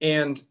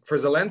 And for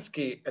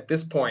Zelensky at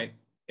this point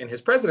in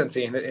his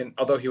presidency, and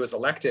although he was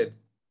elected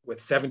with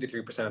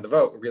 73% of the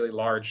vote, a really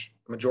large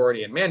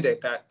majority and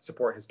mandate, that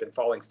support has been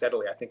falling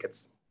steadily. I think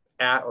it's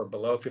at or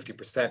below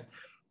 50%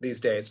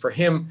 these days. For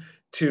him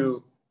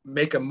to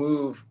make a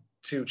move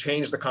to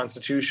change the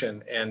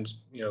constitution and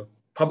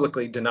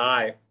publicly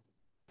deny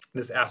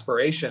this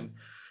aspiration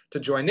to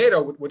join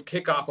NATO would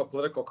kick off a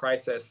political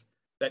crisis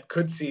that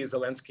could see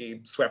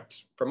Zelensky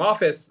swept from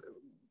office.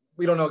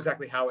 We don't know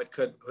exactly how it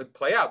could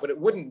play out, but it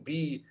wouldn't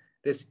be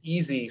this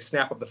easy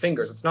snap of the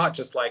fingers. It's not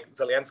just like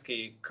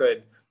Zelensky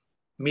could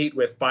meet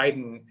with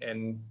Biden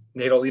and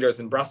NATO leaders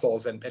in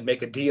Brussels and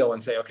make a deal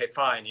and say, okay,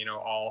 fine,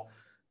 I'll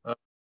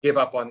give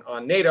up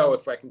on NATO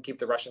if I can keep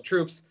the Russian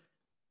troops.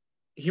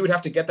 He would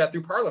have to get that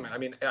through parliament. I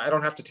mean, I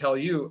don't have to tell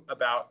you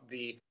about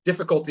the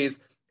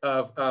difficulties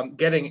of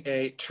getting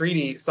a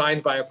treaty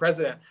signed by a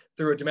president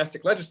through a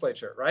domestic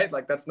legislature, right?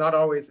 Like that's not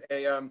always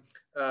a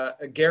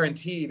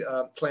guaranteed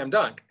slam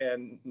dunk,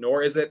 and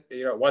nor is it,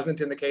 it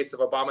wasn't in the case of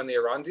Obama and the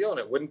Iran deal, and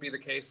it wouldn't be the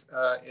case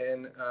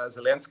in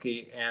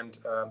Zelensky and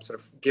sort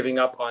of giving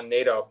up on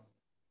NATO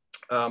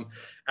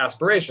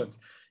aspirations.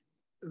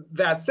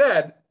 That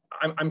said,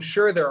 I'm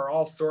sure there are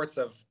all sorts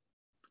of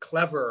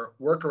clever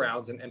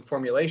workarounds and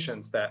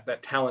formulations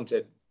that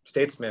talented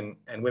statesmen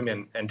and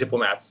women and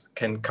diplomats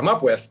can come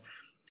up with.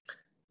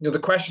 The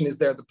question is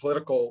there the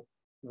political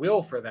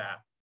will for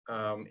that?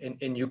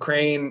 In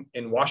Ukraine,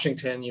 in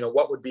Washington,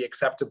 what would be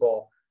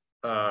acceptable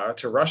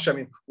to Russia? I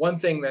mean, one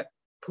thing that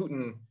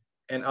Putin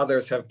and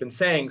others have been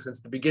saying since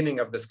the beginning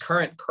of this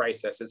current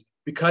crisis is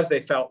because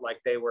they felt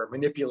like they were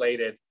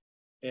manipulated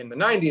in the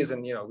 90s,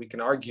 and we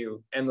can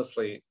argue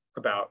endlessly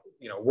about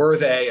were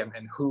they and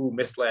who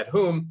misled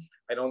whom.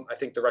 I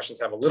think the Russians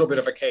have a little bit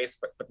of a case,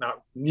 but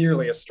not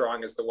nearly as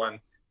strong as the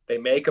one they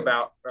make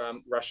about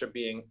Russia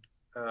being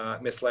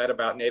misled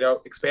about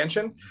NATO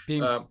expansion,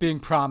 being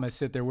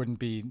promised that there wouldn't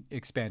be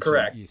expansion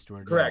correct,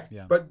 eastward. Correct.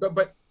 Yeah.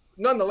 But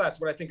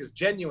nonetheless, what I think is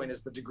genuine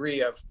is the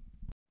degree of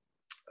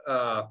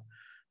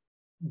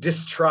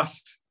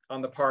distrust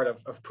on the part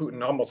of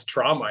Putin, almost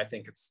trauma, I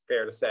think it's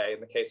fair to say,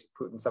 in the case of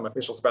Putin, some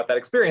officials about that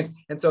experience.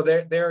 And so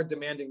they're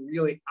demanding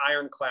really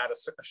ironclad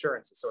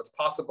assurances. So it's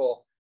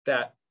possible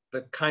that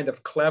the kind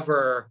of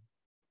clever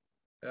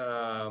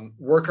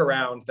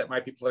workaround that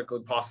might be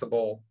politically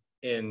possible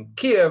in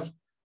Kyiv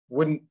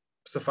wouldn't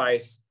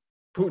suffice.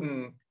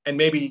 Putin and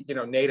maybe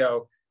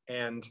NATO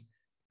and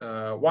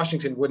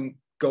Washington wouldn't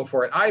go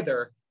for it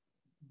either.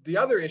 The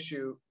other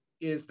issue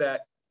is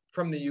that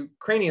from the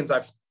Ukrainians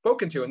I've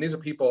spoken to, and these are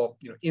people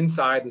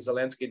inside the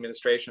Zelensky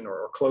administration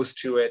or close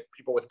to it,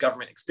 people with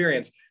government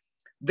experience,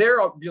 they're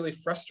really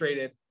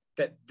frustrated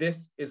that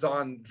this is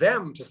on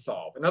them to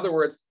solve. In other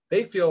words,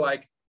 they feel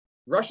like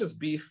Russia's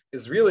beef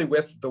is really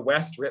with the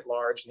West writ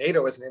large.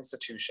 NATO as an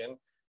institution.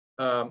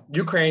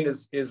 Ukraine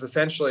is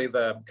essentially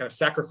the kind of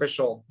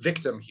sacrificial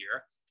victim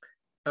here.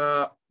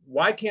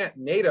 Why can't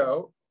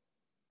NATO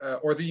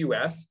or the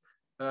US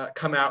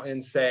come out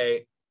and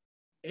say,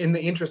 in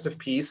the interest of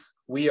peace,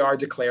 we are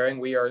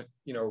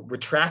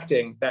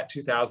retracting that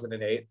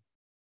 2008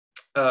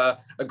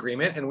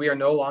 agreement, and we are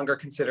no longer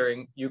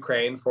considering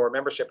Ukraine for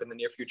membership in the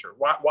near future.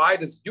 Why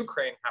does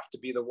Ukraine have to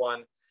be the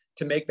one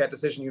to make that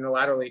decision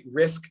unilaterally,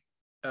 risk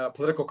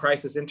political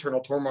crisis,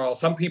 internal turmoil?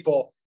 Some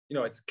people,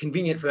 it's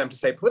convenient for them to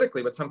say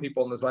politically, but some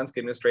people in the Zelensky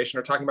administration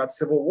are talking about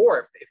civil war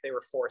if they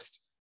were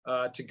forced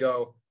to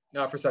go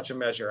for such a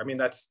measure. I mean,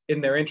 that's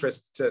in their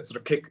interest to sort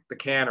of kick the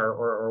can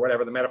or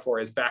whatever the metaphor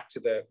is back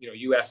to the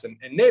US and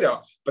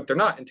NATO, but they're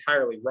not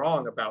entirely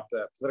wrong about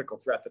the political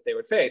threat that they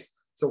would face.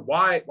 So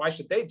why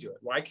should they do it?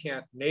 Why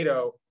can't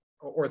NATO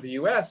or the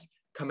US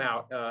come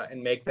out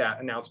and make that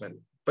announcement?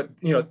 But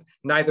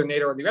neither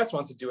NATO or the US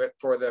wants to do it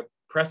for the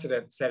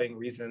precedent-setting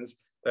reasons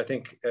that I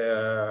think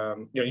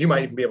you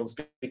might even be able to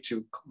speak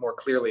to more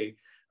clearly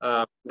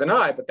than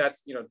I. But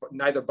that's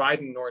neither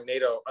Biden nor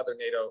other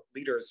NATO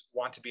leaders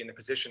want to be in the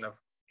position of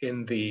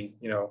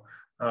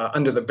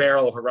under the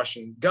barrel of a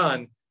Russian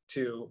gun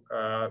to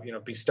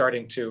be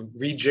starting to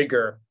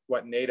rejigger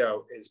what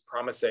NATO is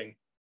promising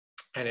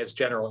and its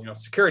general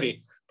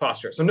security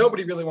posture. So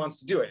nobody really wants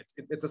to do it.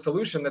 It's a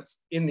solution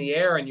that's in the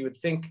air and you would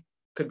think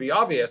could be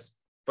obvious,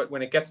 but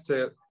when it gets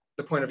to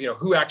the point of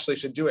who actually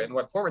should do it and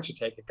what form it should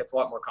take, it gets a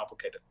lot more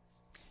complicated.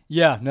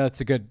 Yeah, no, it's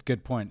a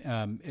good point.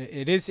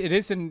 It is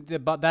in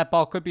that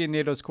ball could be in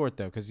NATO's court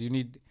though, because you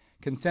need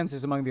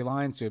consensus among the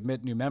alliance to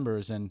admit new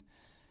members, and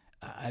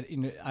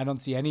I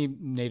don't see any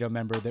NATO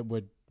member that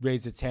would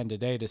raise its hand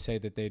today to say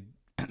that they'd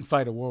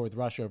fight a war with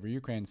Russia over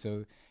Ukraine. So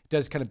it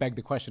does kind of beg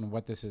the question of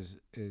what this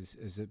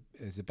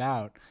is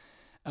about.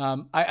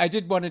 I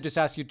did want to just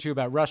ask you too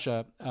about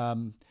Russia.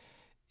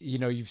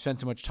 You've spent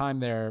so much time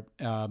there.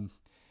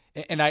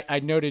 And I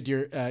noted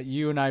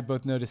you and I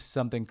both noticed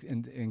something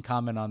in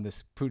common on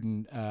this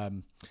Putin.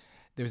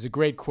 There was a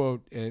great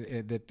quote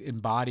that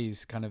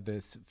embodies kind of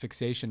this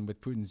fixation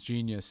with Putin's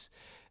genius.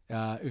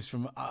 It was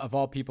from, of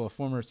all people, a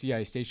former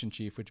CIA station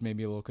chief, which made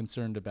me a little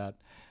concerned about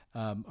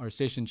our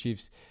station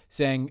chiefs,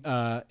 saying,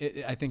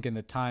 I think in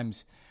the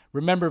Times,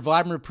 "Remember,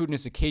 Vladimir Putin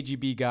is a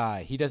KGB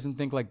guy. He doesn't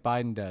think like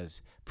Biden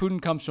does.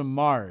 Putin comes from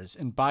Mars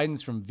and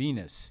Biden's from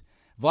Venus.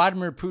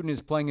 Vladimir Putin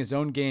is playing his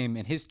own game,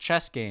 and his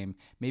chess game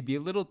may be a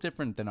little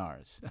different than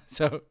ours."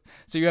 So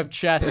you have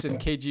chess and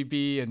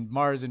KGB and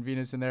Mars and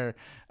Venus in there.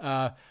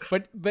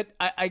 But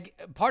I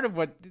part of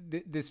what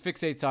this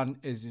fixates on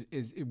is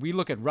we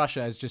look at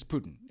Russia as just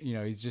Putin. You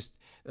know, he's just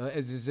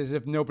as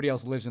if nobody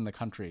else lives in the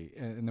country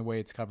in the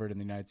way it's covered in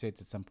the United States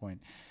at some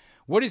point.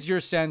 What is your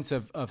sense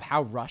of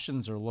how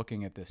Russians are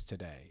looking at this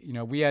today? You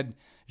know, we had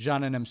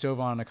Zhanna Nemtsova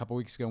on a couple of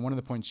weeks ago. And one of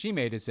the points she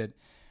made is that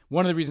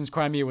one of the reasons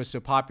Crimea was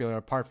so popular,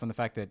 apart from the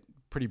fact that,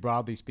 pretty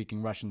broadly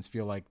speaking, Russians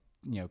feel like,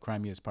 you know,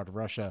 Crimea is part of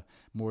Russia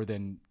more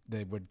than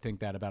they would think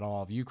that about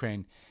all of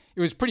Ukraine.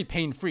 It was pretty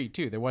pain-free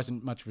too. There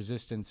wasn't much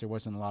resistance. There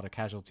wasn't a lot of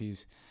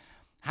casualties.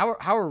 How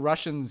are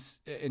Russians,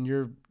 in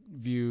your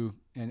view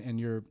and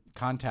your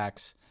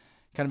contacts,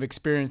 kind of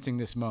experiencing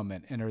this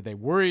moment? And are they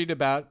worried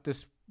about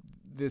this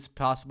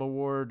possible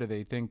war? Do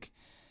they think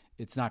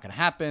it's not going to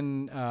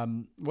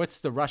happen? What's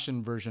the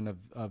Russian version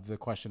of the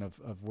question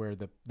of where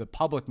the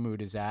public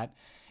mood is at?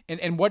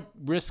 And what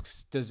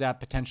risks does that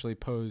potentially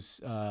pose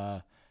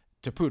to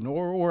Putin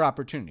or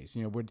opportunities?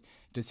 You know,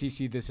 does he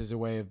see this as a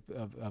way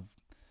of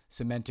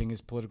cementing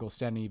his political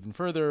standing even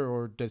further,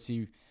 or does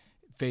he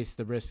face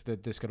the risk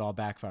that this could all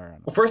backfire on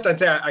him? Well, first, I'd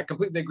say I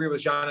completely agree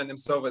with Zhanna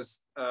Nemtsova's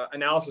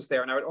analysis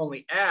there. And I would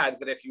only add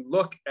that if you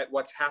look at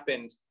what's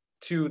happened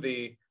to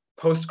the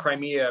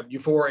post-Crimea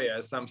euphoria,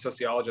 as some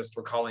sociologists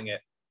were calling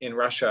it, in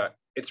Russia,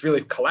 it's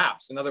really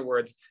collapsed. In other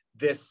words,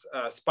 this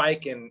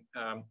spike in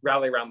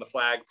rally around the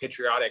flag,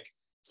 patriotic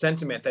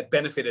sentiment that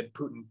benefited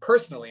Putin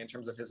personally in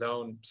terms of his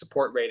own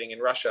support rating in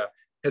Russia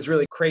has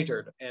really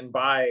cratered. And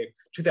by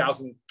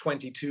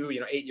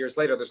 2022, 8 years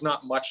later, there's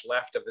not much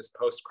left of this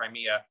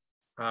post-Crimea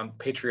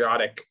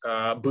patriotic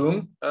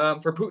boom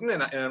for Putin.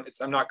 And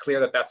I'm not clear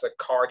that that's a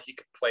card he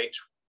could play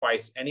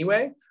twice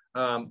anyway.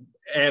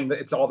 And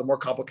it's all the more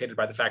complicated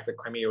by the fact that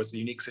Crimea was a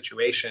unique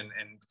situation,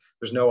 and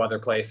there's no other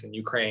place in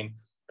Ukraine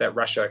that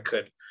Russia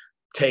could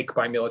take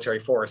by military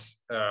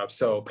force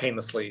so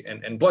painlessly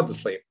and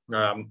bloodlessly.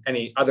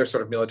 Any other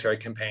sort of military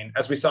campaign,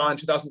 as we saw in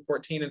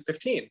 2014 and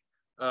 15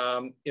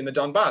 in the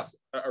Donbass,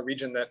 a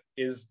region that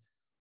is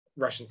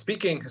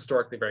Russian-speaking,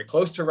 historically very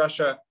close to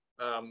Russia,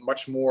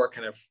 much more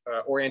kind of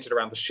oriented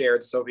around the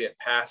shared Soviet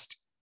past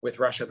with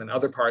Russia than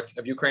other parts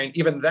of Ukraine.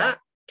 Even that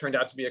turned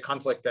out to be a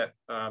conflict that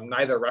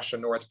neither Russia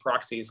nor its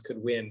proxies could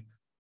win,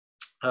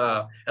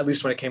 at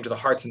least when it came to the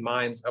hearts and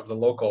minds of the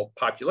local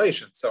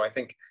population. So I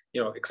think,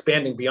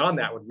 expanding beyond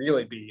that would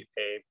really be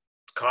a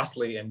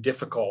costly and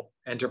difficult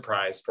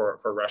enterprise for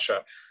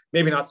Russia.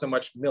 Maybe not so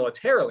much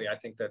militarily. I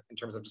think that in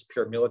terms of just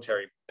pure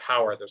military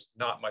power, there's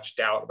not much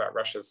doubt about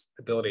Russia's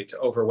ability to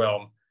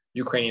overwhelm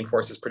Ukrainian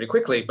forces pretty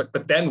quickly.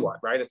 But then what,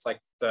 right? It's like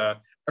the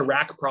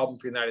Iraq problem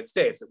for the United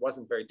States. It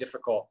wasn't very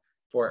difficult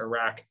for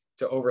Iraq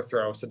to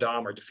overthrow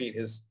Saddam or defeat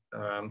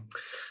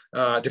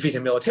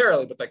him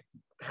militarily, but like,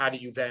 how do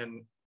you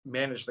then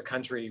manage the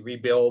country,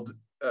 rebuild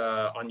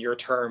on your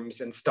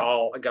terms,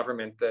 install a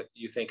government that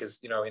you think is,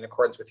 in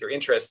accordance with your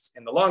interests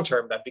in the long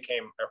term? That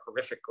became a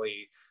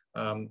horrifically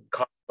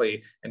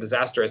costly and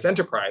disastrous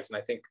enterprise. And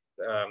I think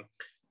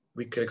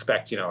we could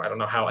expect, I don't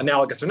know how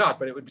analogous or not,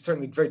 but it would be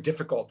certainly very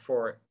difficult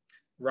for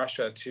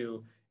Russia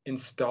to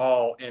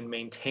install and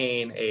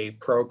maintain a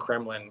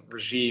pro-Kremlin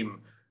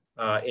regime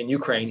in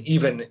Ukraine,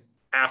 even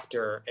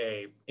after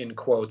a, in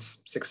quotes,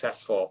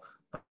 successful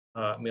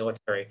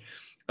military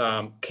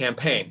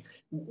campaign.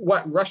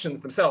 What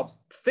Russians themselves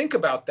think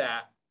about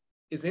that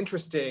is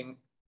interesting.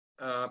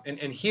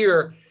 And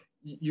here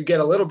you get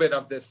a little bit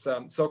of this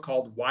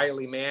so-called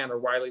wily man or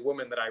wily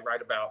woman that I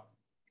write about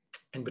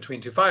in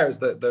Between Two Fires,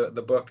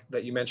 the book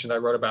that you mentioned I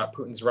wrote about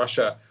Putin's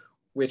Russia,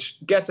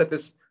 which gets at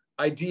this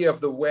idea of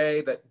the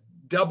way that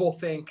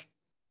doublethink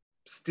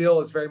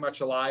still is very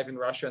much alive in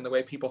Russia, and the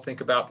way people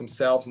think about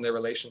themselves and their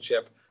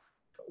relationship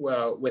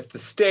with the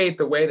state,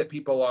 the way that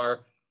people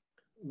are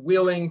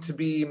willing to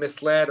be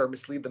misled or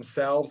mislead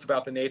themselves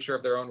about the nature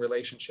of their own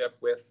relationship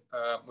with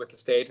the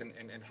state, and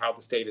how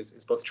the state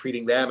is both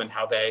treating them and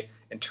how they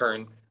in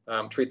turn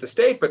treat the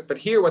state. But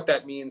here what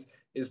that means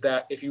is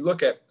that if you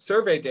look at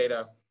survey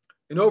data,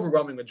 an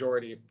overwhelming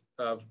majority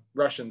of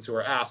Russians who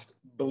are asked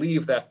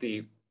believe that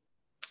the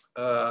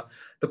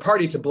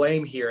party to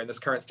blame here in this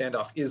current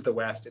standoff is the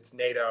West. It's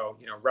NATO.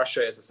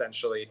 Russia is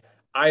essentially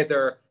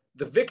either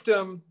the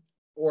victim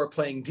or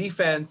playing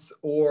defense,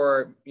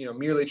 or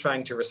merely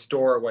trying to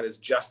restore what is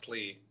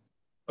justly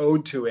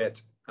owed to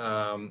it.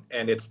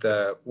 And it's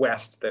the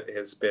West that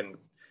has been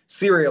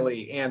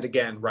serially and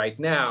again right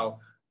now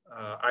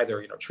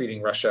either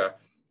treating Russia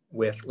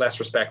with less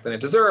respect than it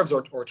deserves,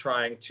 or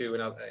trying to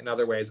in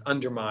other ways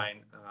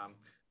undermine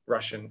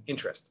Russian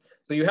interest.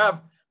 So you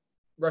have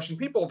Russian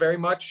people very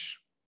much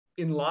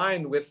in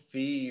line with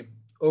the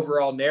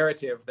overall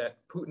narrative that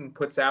Putin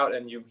puts out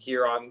and you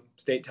hear on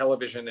state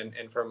television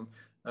and from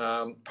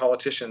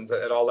politicians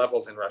at all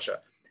levels in Russia.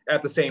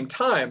 At the same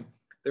time,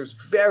 there's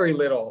very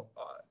little,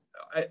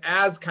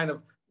 as kind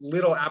of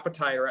little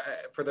appetite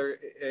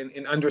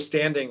in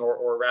understanding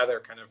or rather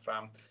kind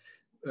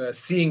of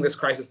seeing this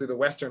crisis through the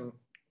Western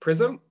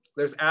prism.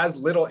 There's as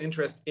little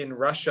interest in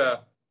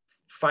Russia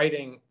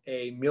fighting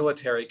a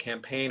military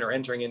campaign or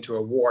entering into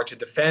a war to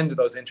defend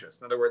those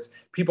interests. In other words,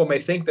 people may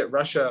think that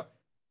Russia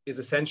is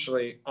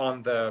essentially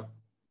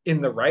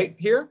in the right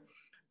here,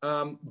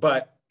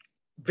 but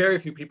very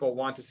few people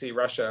want to see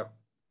Russia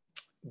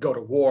go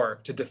to war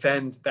to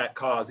defend that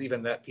cause,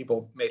 even that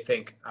people may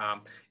think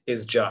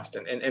is just.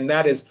 And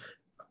that is,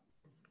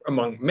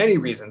 among many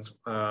reasons,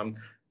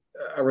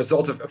 a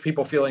result of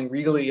people feeling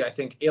really, I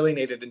think,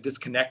 alienated and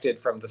disconnected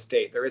from the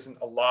state. There isn't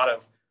a lot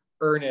of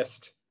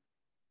earnest,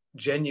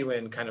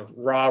 genuine kind of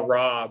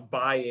rah-rah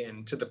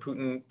buy-in to the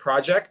Putin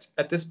project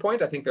at this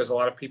point. I think there's a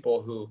lot of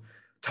people who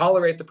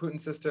tolerate the Putin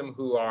system,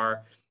 who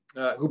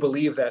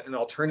believe that an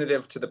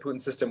alternative to the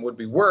Putin system would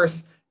be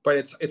worse, but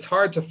it's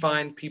hard to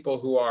find people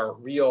who are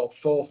real,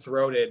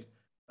 full-throated,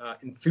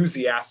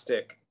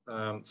 enthusiastic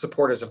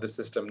supporters of the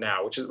system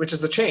now, which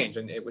is a change,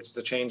 and which is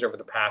a change over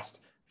the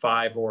past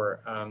 5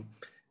 or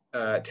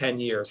 10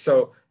 years.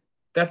 So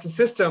that's a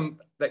system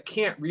that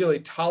can't really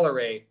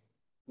tolerate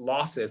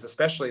losses,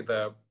 especially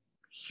the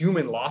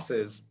human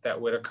losses that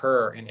would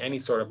occur in any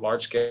sort of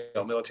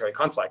large-scale military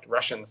conflict.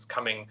 Russians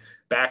coming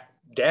back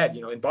dead,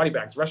 in body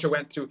bags. Russia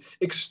went through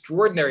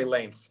extraordinary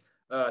lengths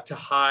to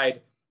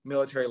hide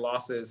military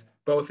losses,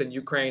 both in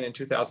Ukraine in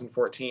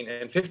 2014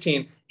 and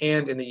 15,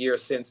 and in the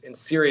years since in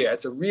Syria.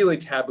 It's a really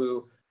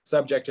taboo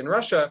subject in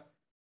Russia,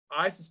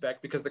 I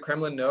suspect, because the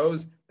Kremlin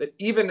knows that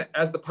even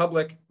as the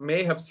public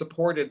may have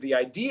supported the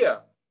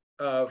idea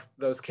of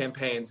those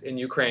campaigns in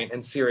Ukraine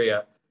and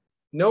Syria,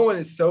 no one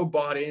is so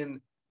bought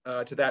in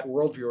to that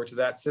worldview or to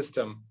that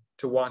system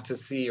to want to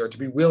see or to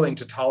be willing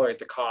to tolerate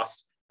the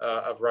cost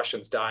of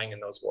Russians dying in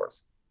those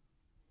wars.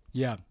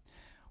 Yeah.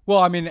 Well,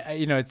 I mean,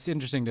 it's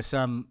interesting to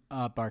sum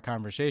up our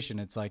conversation.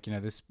 It's like,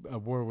 this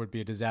war would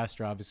be a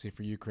disaster, obviously,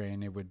 for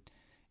Ukraine. It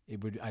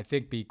would, I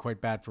think, be quite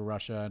bad for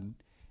Russia, and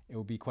it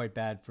would be quite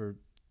bad for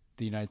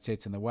the United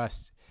States and the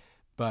West.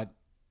 But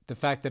the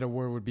fact that a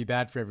war would be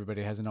bad for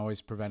everybody hasn't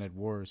always prevented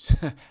wars.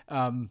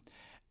 What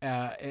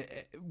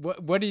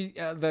do you,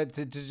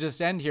 to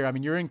just end here? I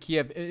mean, you're in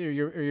Kyiv.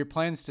 Are your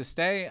plans to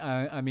stay?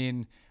 I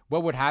mean,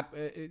 what would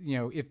happen?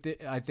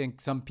 I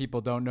think some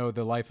people don't know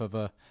the life of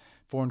a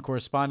foreign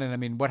correspondent. I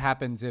mean, what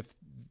happens if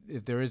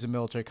there is a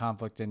military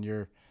conflict and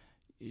do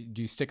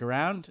you stick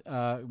around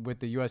with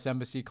the U.S.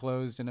 embassy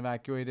closed and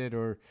evacuated,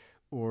 or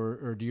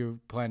do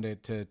you plan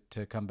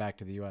to come back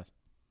to the U.S.?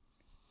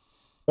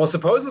 Well,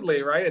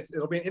 supposedly, right,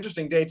 it'll be an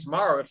interesting day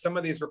tomorrow. If some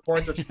of these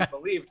reports are to be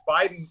believed,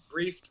 Biden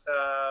briefed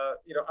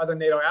other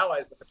NATO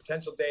allies that the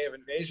potential day of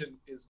invasion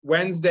is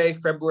Wednesday,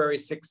 February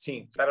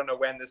 16th. I don't know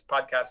when this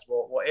podcast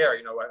will air.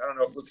 I don't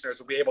know if listeners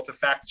will be able to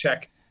fact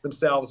check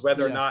themselves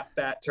whether or not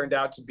that turned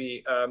out to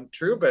be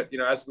true. But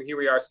as here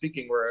we are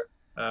speaking, we're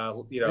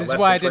this is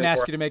why I didn't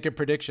ask you to make a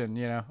prediction.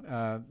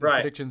 Right.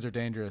 Predictions are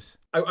dangerous.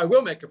 I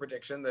will make a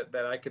prediction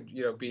that I could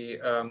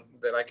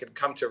that I could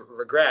come to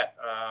regret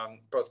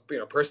both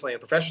personally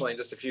and professionally in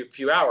just a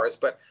few hours.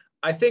 But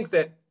I think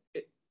that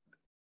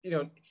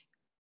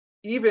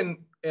even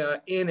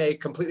in a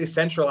completely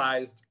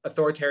centralized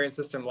authoritarian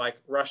system like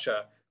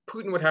Russia,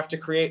 Putin would have to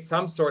create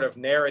some sort of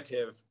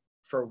narrative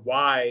for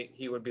why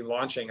he would be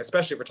launching,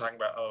 especially if we're talking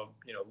about a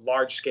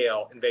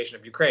large-scale invasion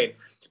of Ukraine,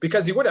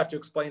 because he would have to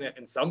explain it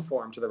in some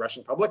form to the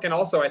Russian public, and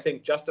also I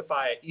think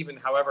justify it even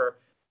however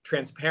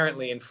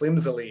transparently and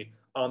flimsily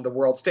on the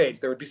world stage.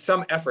 There would be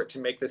some effort to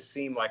make this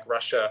seem like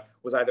Russia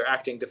was either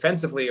acting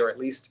defensively or at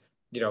least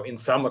in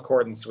some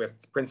accordance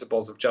with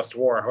principles of just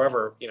war,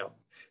 however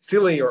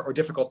silly or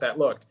difficult that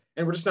looked.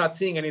 And we're just not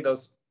seeing any of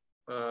those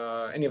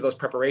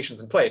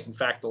preparations in place. In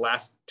fact, the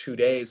last 2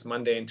 days,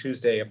 Monday and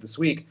Tuesday of this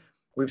week,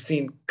 we've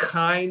seen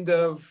kind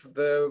of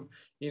the,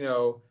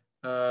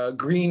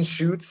 green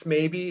shoots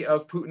maybe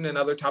of Putin and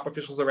other top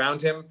officials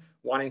around him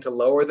wanting to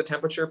lower the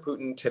temperature.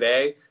 Putin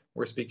today,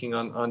 we're speaking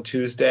on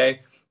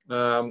Tuesday,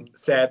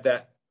 said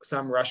that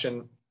some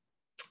Russian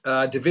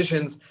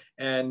divisions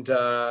and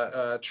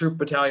troop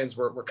battalions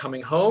were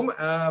coming home,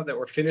 that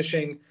were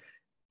finishing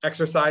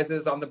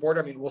exercises on the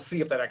border. I mean, we'll see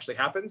if that actually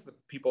happens. The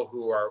people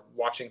who are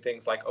watching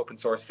things like open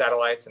source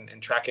satellites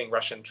and tracking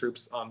Russian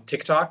troops on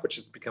TikTok, which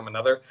has become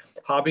another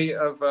hobby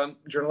of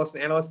journalists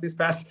and analysts these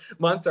past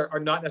months, are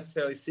not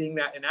necessarily seeing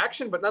that in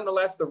action. But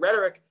nonetheless, the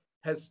rhetoric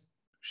has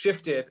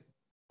shifted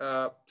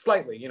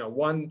slightly,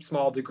 one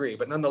small degree.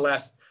 But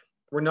nonetheless,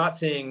 we're not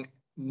seeing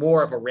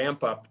more of a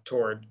ramp up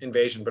toward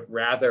invasion, but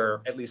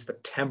rather at least the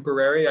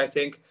temporary, I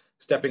think,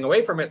 stepping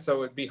away from it.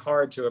 So it'd be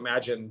hard to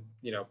imagine,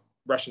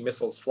 Russian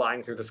missiles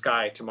flying through the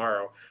sky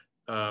tomorrow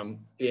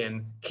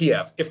in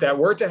Kyiv. If that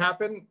were to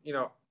happen,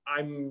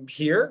 I'm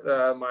here.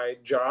 My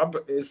job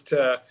is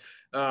to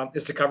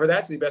cover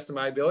that to the best of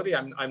my ability.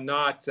 I'm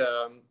not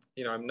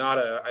I'm not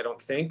I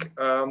don't think,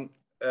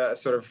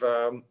 sort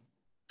of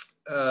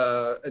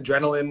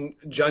adrenaline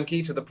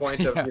junkie to the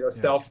point of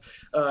self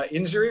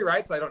injury,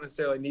 right? So I don't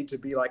necessarily need to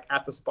be like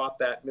at the spot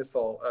that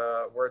missile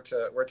were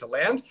to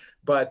land,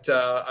 but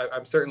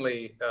I'm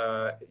certainly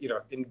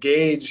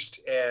engaged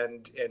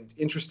and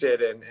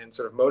interested and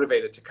sort of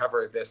motivated to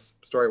cover this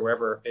story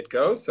wherever it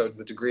goes. So to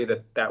the degree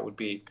that would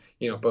be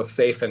both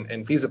safe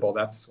and feasible,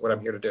 that's what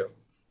I'm here to do.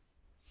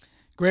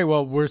 Great.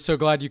 Well, we're so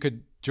glad you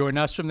could join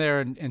us from there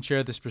and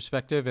share this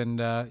perspective, and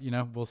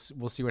we'll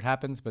see what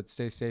happens, but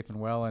stay safe and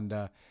well,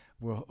 and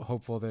we're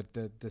hopeful that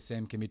the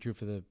same can be true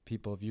for the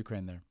people of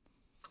Ukraine there.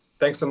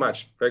 Thanks so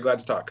much. Very glad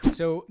to talk.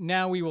 So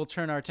now we will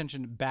turn our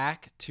attention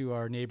back to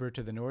our neighbor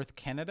to the north,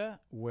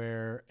 Canada,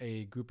 where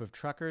a group of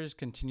truckers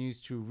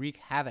continues to wreak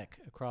havoc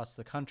across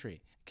the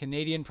country.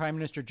 Canadian Prime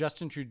Minister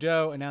Justin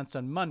Trudeau announced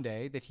on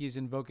Monday that he is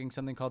invoking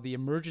something called the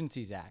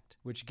Emergencies Act,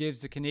 which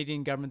gives the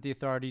Canadian government the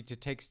authority to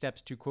take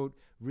steps to, quote,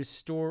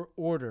 restore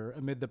order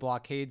amid the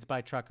blockades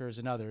by truckers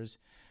and others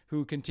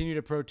who continue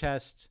to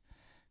protest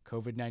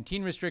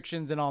COVID-19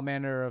 restrictions and all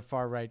manner of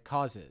far-right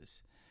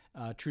causes.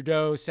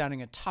 Trudeau,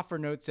 sounding a tougher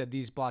note, said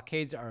these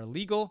blockades are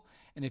illegal,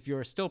 and if you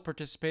are still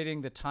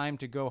participating, the time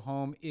to go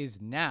home is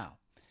now.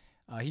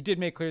 He did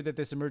make clear that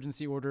this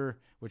emergency order,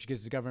 which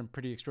gives the government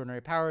pretty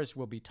extraordinary powers,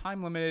 will be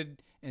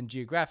time-limited and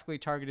geographically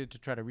targeted to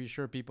try to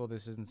reassure people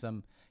this isn't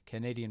some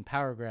Canadian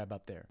power grab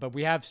up there. But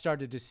we have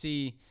started to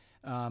see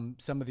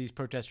some of these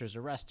protesters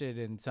arrested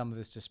and some of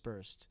this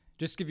dispersed.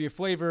 Just to give you a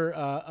flavor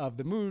of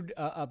the mood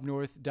up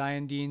north,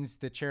 Diane Deans,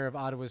 the chair of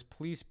Ottawa's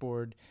police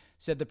board,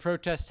 said the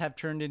protests have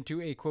turned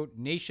into a, quote,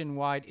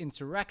 nationwide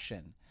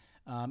insurrection.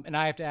 And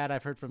I have to add,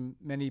 I've heard from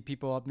many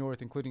people up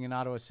north, including in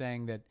Ottawa,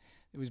 saying that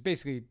it was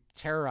basically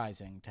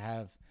terrorizing to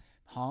have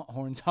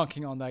horns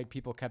honking all night,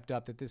 people kept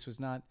up, that this was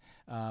not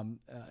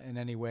in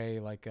any way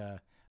like a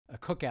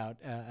cookout,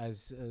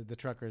 as the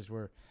truckers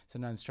were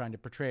sometimes trying to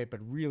portray it, but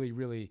really,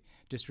 really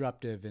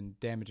disruptive and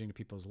damaging to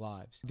people's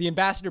lives. The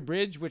Ambassador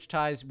Bridge, which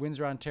ties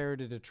Windsor, Ontario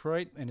to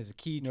Detroit and is a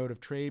key node of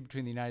trade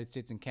between the United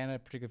States and Canada,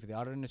 particularly for the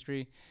auto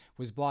industry,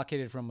 was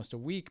blockaded for almost a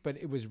week, but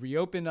it was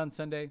reopened on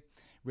Sunday,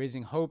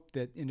 raising hope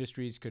that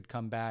industries could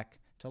come back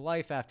to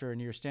life after a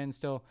near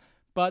standstill.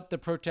 But the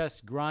protests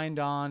grind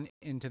on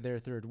into their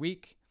third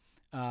week,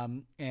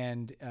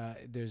 and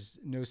there's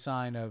no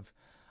sign of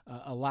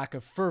a lack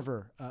of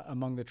fervor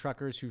among the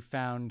truckers, who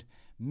found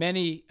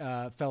many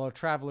fellow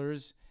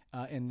travelers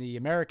in the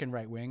American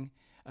right wing,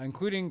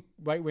 including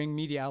right-wing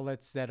media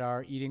outlets that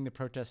are eating the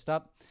protest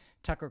up.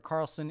 Tucker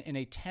Carlson, in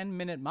a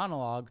 10-minute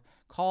monologue,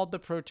 called the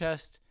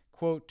protest,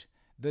 quote,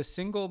 the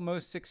single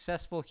most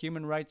successful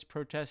human rights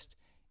protest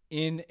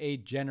in a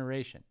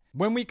generation.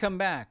 When we come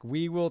back,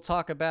 we will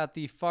talk about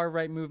the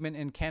far-right movement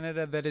in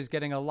Canada that is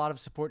getting a lot of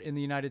support in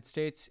the United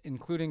States,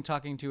 including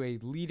talking to a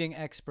leading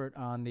expert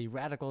on the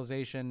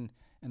radicalization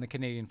and the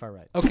Canadian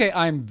far-right. Okay,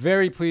 I'm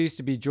very pleased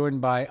to be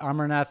joined by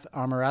Amarnath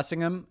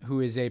Amarasingam, who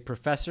is a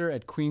professor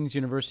at Queen's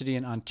University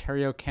in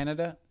Ontario,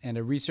 Canada, and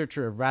a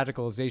researcher of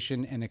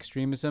radicalization and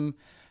extremism.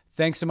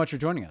 Thanks so much for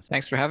joining us.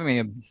 Thanks for having me.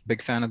 I'm a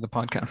big fan of the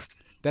podcast.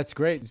 That's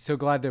great. So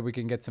glad that we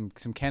can get some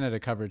Canada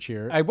coverage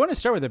here. I want to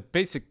start with a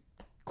basic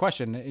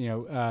question.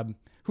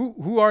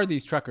 Who are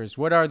these truckers?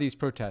 What are these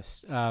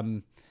protests?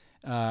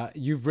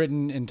 You've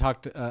written and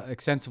talked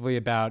extensively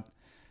about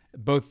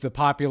both the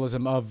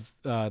populism of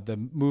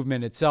the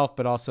movement itself,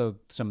 but also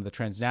some of the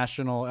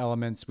transnational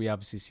elements. We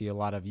obviously see a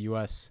lot of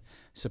U.S.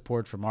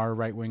 support from our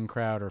right-wing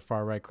crowd or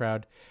far-right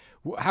crowd.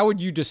 How would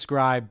you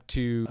describe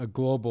to a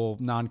global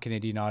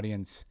non-Canadian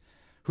audience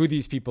who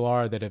these people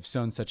are that have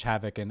sown such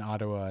havoc in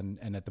Ottawa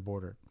and at the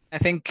border? I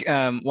think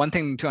one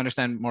thing to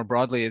understand more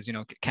broadly is,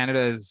 Canada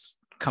is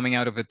coming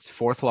out of its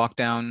fourth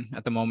lockdown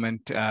at the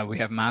moment. We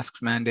have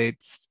masks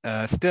mandates.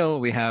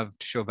 Still, we have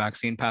to show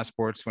vaccine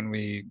passports when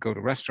we go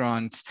to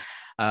restaurants.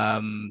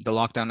 The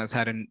lockdown has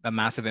had a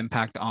massive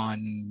impact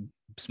on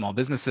small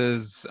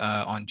businesses,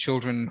 on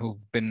children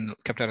who've been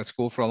kept out of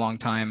school for a long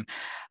time.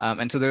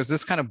 And so there's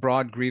this kind of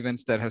broad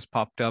grievance that has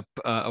popped up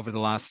over the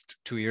last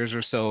 2 years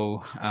or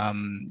so,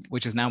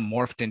 which is now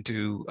morphed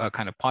into a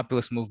kind of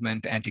populist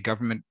movement,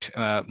 anti-government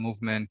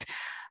movement,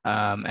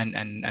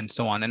 and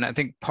so on. And I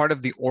think part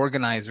of the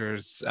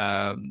organizers,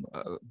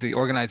 the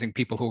organizing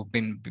people who've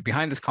been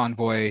behind this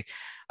convoy,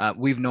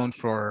 we've known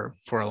for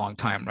a long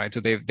time, right? So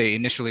they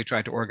initially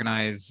tried to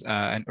organize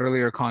an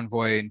earlier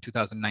convoy in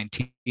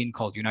 2019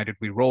 called United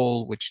We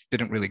Roll, which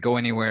didn't really go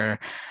anywhere.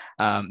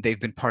 They've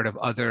been part of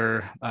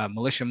other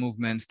militia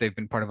movements. They've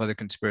been part of other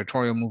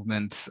conspiratorial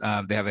movements.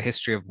 They have a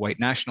history of white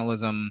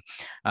nationalism,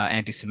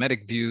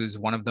 anti-Semitic views.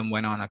 One of them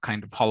went on a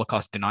kind of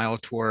Holocaust denial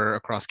tour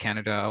across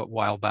Canada a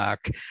while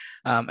back.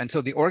 And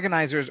so the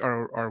organizers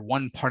are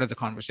one part of the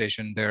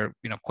conversation. They're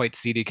quite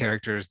seedy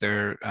characters.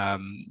 They're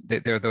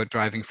the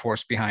driving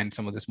force behind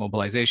some of this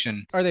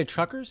mobilization. Are they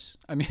truckers?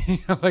 I mean,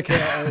 like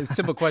a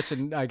simple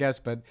question, I guess,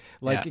 but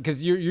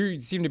because you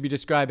seem to be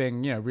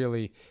describing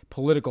really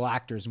political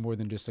actors more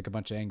than just like a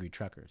bunch of angry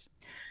truckers.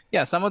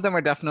 Yeah, some of them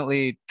are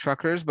definitely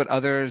truckers, but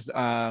others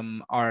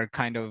are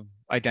kind of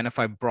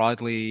identify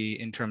broadly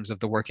in terms of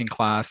the working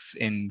class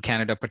in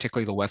Canada,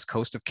 particularly the west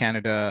coast of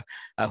Canada,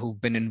 who've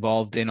been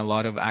involved in a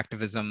lot of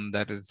activism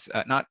that is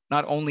not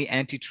only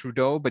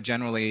anti-Trudeau, but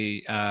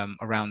generally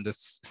around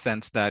this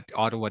sense that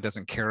Ottawa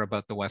doesn't care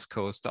about the west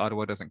coast,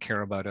 Ottawa doesn't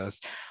care about us,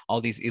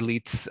 all these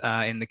elites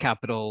in the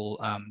capital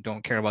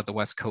don't care about the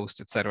west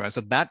coast, etc.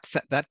 So that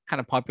kind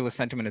of populist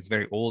sentiment is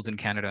very old in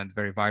Canada and it's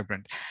very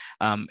vibrant.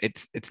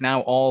 It's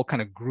now all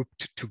kind of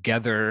grouped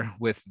together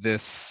with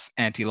this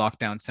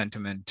anti-lockdown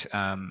sentiment,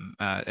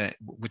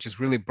 which has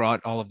really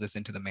brought all of this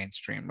into the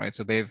mainstream, right?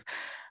 So they've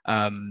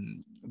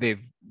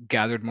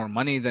gathered more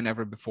money than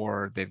ever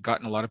before. They've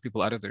gotten a lot of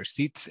people out of their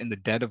seats in the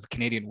dead of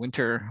Canadian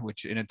winter,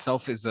 which in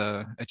itself is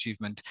a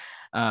achievement.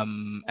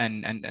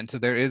 And so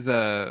there is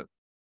a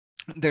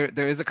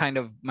kind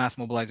of mass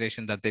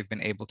mobilization that they've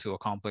been able to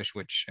accomplish,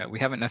 which we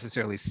haven't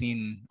necessarily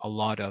seen a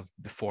lot of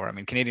before. I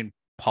mean, Canadian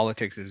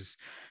politics is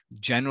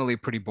generally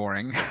pretty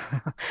boring,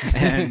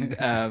 and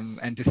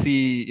to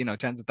see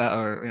tens of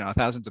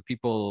thousands of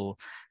people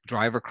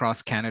drive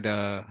across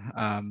Canada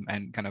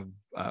and kind of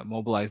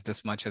mobilize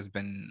this much has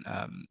been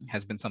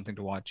something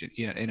to watch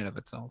in and of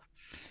itself.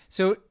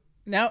 So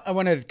now I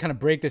want to kind of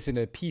break this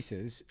into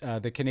pieces: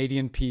 the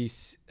Canadian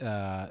piece,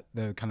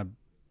 the kind of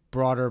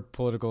broader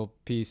political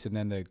piece, and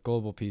then the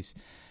global piece.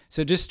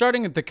 So just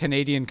starting at the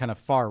Canadian kind of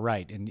far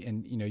right,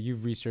 and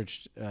you've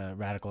researched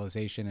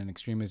radicalization and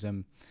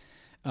extremism.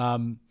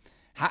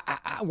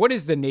 What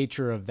is the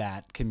nature of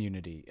that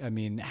community? I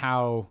mean,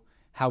 how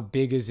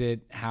big is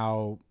it?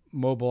 How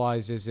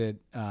mobilized is it?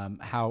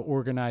 How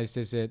organized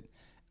is it?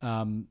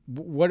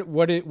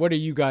 What do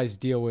you guys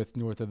deal with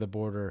north of the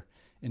border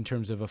in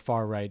terms of a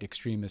far right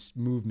extremist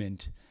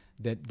movement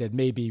that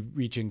may be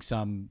reaching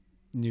some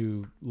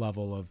new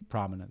level of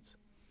prominence?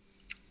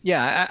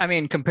 Yeah, I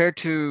mean, compared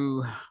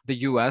to the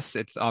US,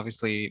 it's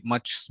obviously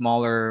much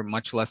smaller,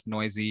 much less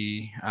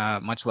noisy,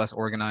 much less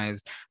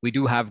organized. We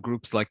do have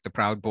groups like the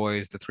Proud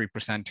Boys, the Three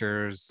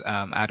Percenters,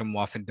 Adam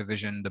Waffen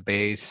Division, the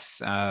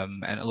Base,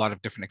 and a lot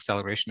of different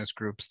accelerationist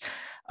groups.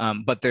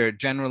 But they're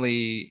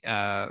generally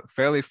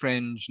fairly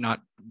fringe,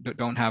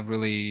 don't have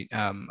really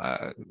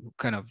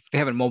they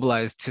haven't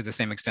mobilized to the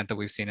same extent that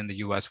we've seen in the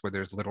US, where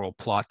there's literal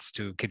plots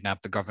to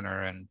kidnap the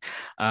governor and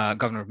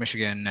governor of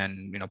Michigan,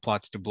 and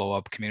plots to blow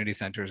up community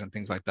centers and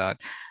things like that.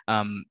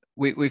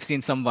 We've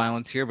seen some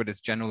violence here, but it's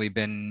generally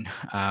been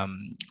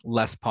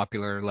less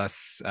popular,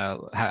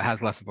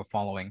 has less of a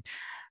following.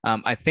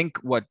 I think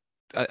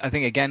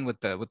again with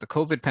the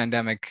COVID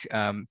pandemic,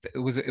 it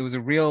was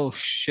a real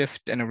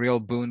shift and a real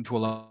boon to a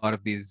lot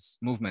of these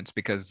movements,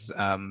 because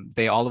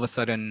they all of a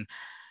sudden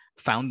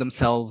found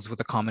themselves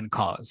with a common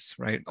cause,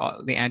 right?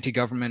 The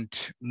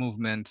anti-government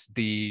movements,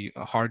 the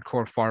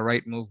hardcore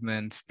far-right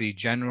movements, the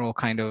general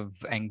kind of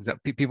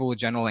people with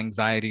general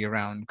anxiety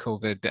around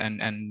COVID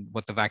and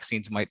what the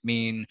vaccines might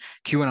mean,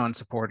 QAnon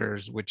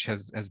supporters, which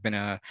has been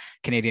a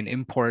Canadian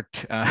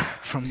import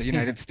from the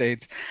United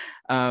States,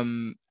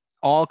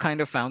 all kind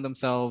of found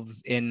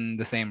themselves in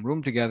the same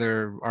room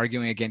together,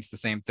 arguing against the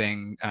same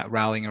thing,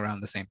 rallying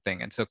around the same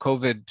thing. And so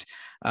COVID,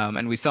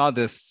 and we saw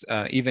this,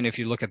 even if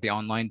you look at the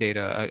online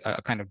data,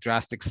 a kind of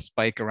drastic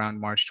spike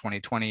around March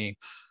 2020,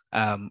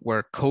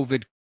 where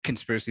COVID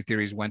conspiracy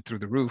theories went through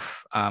the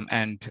roof.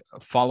 And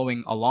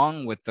following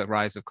along with the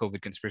rise of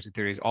COVID conspiracy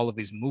theories, all of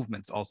these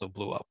movements also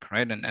blew up,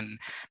 right? And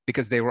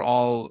because they were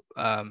all,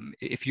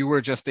 if you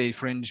were just a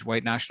fringe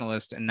white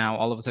nationalist, and now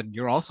all of a sudden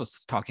you're also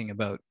talking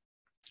about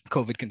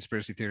COVID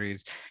conspiracy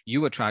theories,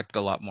 you attracted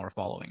a lot more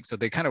following. So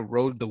they kind of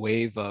rode the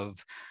wave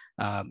of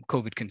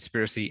COVID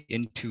conspiracy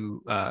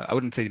into, I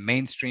wouldn't say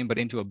mainstream, but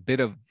into a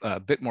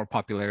bit more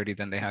popularity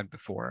than they had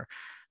before.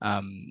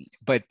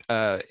 But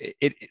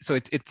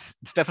it's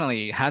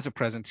definitely has a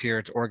presence here.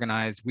 It's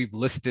organized. We've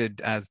listed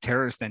as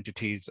terrorist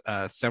entities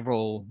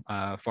several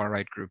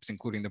far-right groups,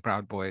 including the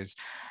Proud Boys.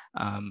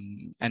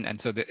 And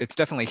so it's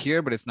definitely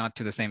here, but it's not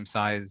to the same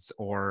size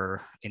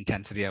or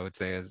intensity, I would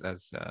say, as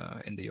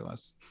in the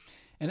US.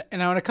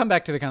 And I want to come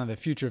back to the kind of the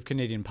future of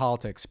Canadian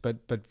politics, but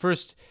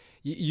first,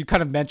 you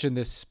kind of mentioned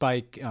this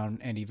spike on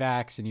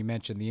anti-vax, and you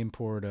mentioned the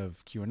import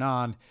of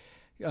QAnon,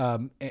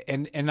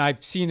 and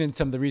I've seen in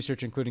some of the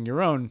research, including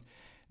your own,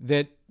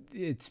 that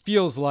it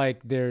feels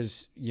like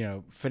there's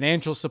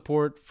financial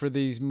support for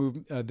this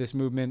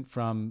movement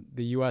from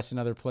the U.S. and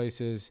other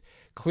places.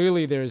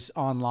 Clearly, there's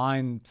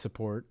online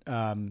support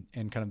and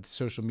kind of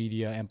social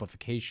media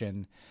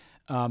amplification.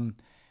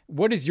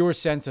 What is your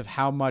sense of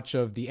how much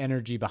of the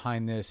energy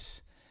behind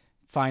this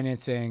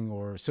financing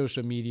or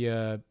social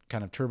media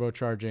kind of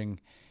turbocharging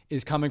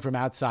is coming from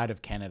outside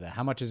of Canada?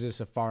 How much is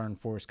this a foreign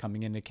force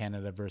coming into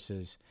Canada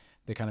versus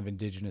the kind of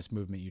indigenous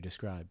movement you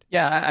described?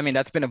 Yeah, I mean,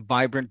 that's been a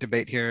vibrant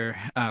debate here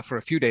for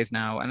a few days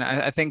now. And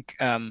I think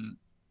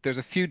there's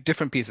a few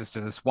different pieces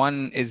to this.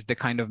 One is the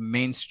kind of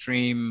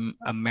mainstream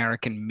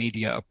American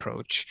media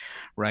approach,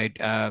 right?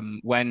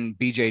 When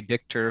BJ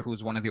Dichter,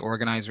 who's one of the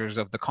organizers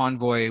of the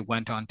convoy,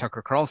 went on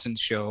Tucker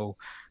Carlson's show,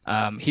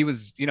 He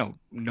was,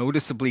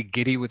 noticeably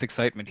giddy with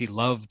excitement. He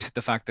loved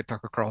the fact that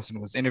Tucker Carlson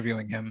was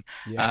interviewing him.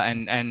 Yeah.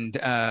 And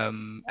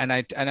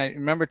I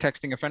remember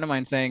texting a friend of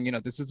mine saying,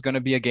 this is going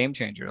to be a game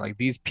changer. Like,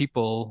 these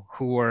people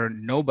who are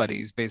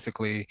nobodies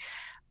basically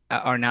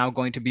are now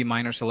going to be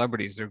minor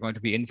celebrities. They're going to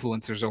be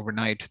influencers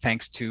overnight,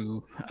 thanks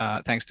to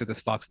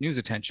this Fox News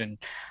attention.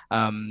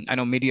 I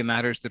know Media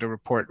Matters did a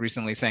report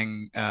recently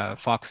saying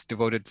Fox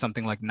devoted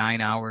something like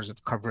 9 hours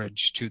of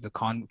coverage to the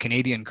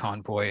Canadian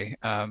convoy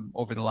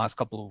over the last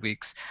couple of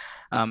weeks,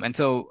 and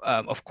so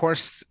of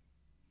course,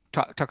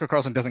 Tucker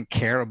Carlson doesn't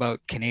care about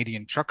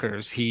Canadian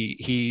truckers.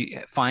 He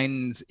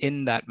finds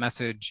in that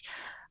message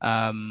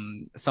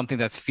something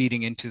that's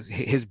feeding into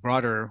his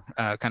broader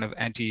kind of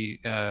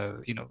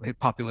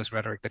populist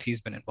rhetoric that he's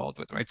been involved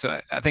with, right?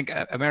 So I think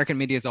American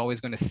media is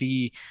always going to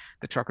see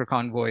the trucker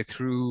convoy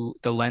through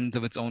the lens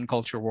of its own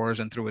culture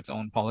wars and through its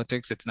own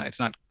politics. It's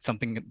not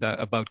something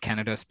about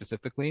Canada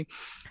specifically,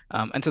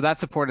 and so that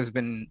support has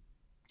been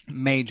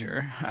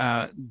major,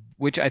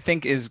 which I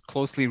think is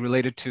closely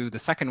related to the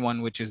second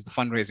one, which is the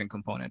fundraising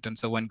component. And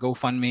so when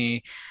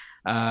GoFundMe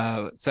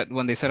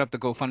when they set up the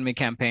GoFundMe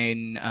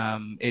campaign,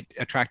 it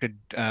attracted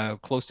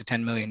close to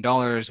 $10 million,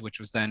 which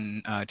was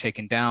then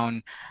taken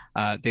down.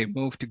 They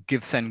moved to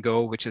Give, Send,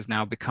 Go, which has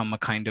now become a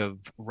kind of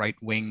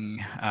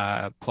right-wing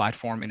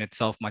platform in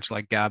itself, much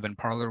like Gab and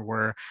Parler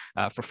were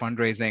for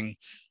fundraising.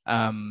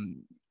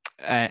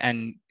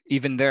 And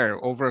even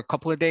there, over a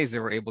couple of days, they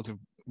were able to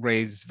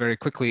raise very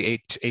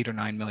quickly $8 or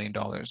 $9 million,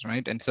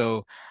 right? And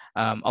so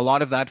a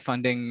lot of that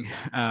funding,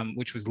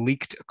 which was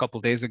leaked a couple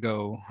of days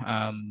ago,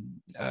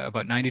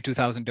 about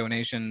 92,000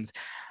 donations,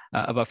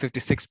 about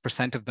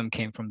 56% of them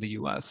came from the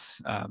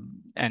U.S.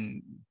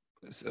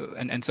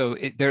 So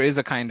there is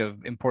a kind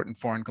of important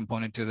foreign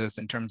component to this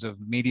in terms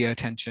of media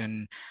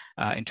attention,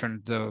 in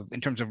terms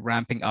of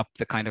ramping up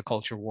the kind of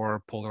culture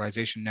war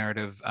polarization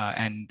narrative,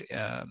 and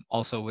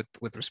also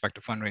with respect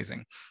to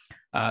fundraising.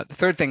 The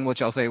third thing,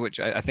 which I'll say, which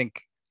I think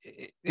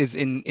is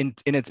in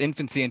its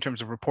infancy in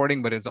terms of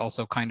reporting, but is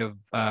also kind of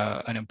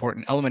an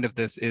important element of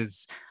this,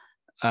 is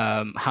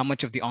how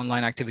much of the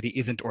online activity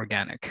isn't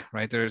organic,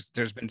 right? There's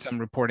been some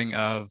reporting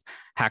of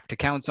hacked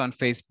accounts on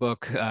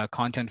Facebook,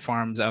 content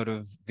farms out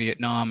of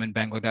Vietnam and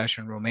Bangladesh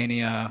and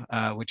Romania,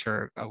 which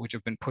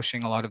have been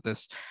pushing a lot of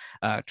this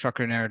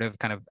trucker narrative,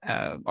 kind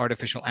of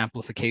artificial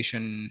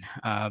amplification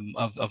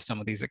of some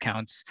of these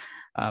accounts.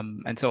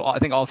 And so I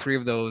think all three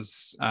of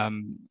those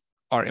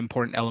are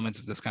important elements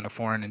of this kind of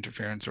foreign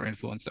interference or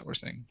influence that we're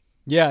seeing.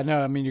 Yeah,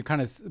 no, I mean, you're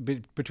kind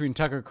of between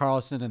Tucker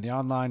Carlson and the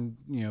online,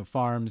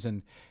 farms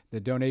and the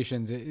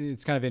donations.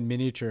 It's kind of in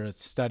miniature a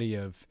study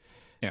of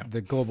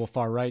the global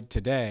far right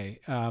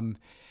today.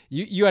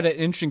 You had an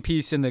interesting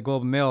piece in the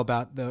Globe and Mail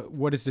about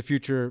what is the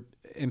future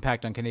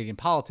impact on Canadian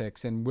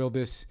politics, and will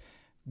this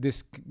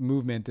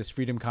movement, this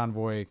freedom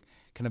convoy,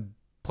 kind of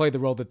play the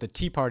role that the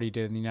Tea Party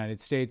did in the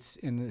United States,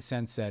 in the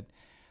sense that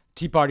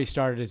Tea Party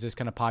started as this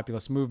kind of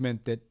populist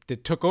movement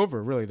that took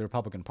over really the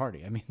Republican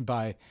Party. I mean,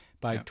 by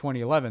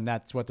 2011,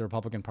 that's what the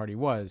Republican Party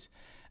was.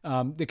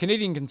 The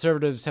Canadian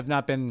Conservatives have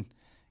not been,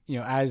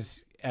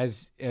 as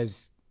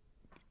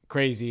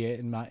crazy,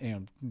 in my,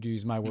 to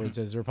use my words,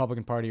 as the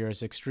Republican Party, or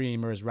as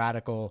extreme or as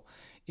radical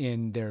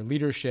in their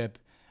leadership,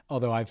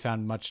 although I've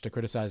found much to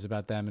criticize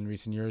about them in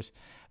recent years.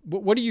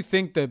 What do you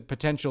think the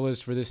potential is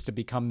for this to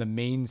become the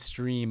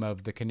mainstream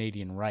of the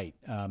Canadian right?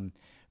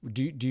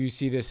 Do you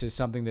see this as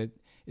something that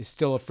is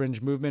still a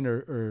fringe movement,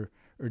 or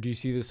do you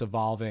see this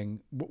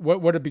evolving?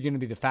 What are going to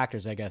be the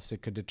factors, I guess,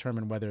 that could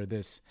determine whether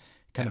this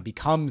kind of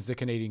becomes the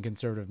Canadian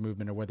conservative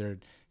movement, or whether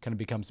it kind of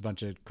becomes a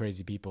bunch of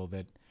crazy people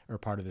that are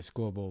part of this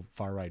global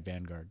far right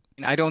vanguard?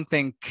 I don't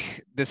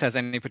think this has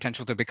any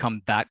potential to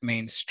become that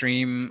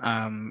mainstream.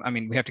 I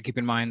mean, we have to keep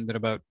in mind that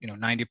about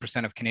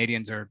 90% of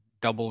Canadians are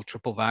double,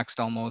 triple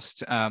vaxxed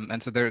almost,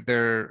 and so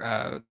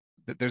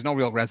there's no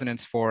real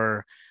resonance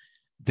for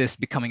this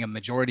becoming a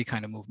majority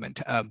kind of movement.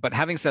 But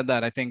having said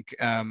that, I think,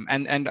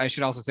 and I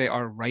should also say,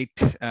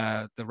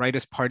 the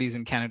rightist parties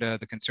in Canada,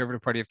 the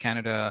Conservative Party of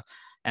Canada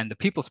and the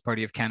People's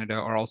Party of Canada,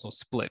 are also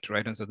split,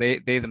 right? And so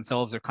they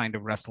themselves are kind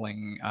of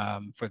wrestling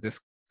for this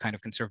kind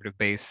of conservative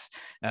base,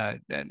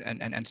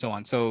 and so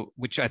on. So,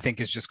 which I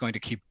think is just going to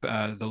keep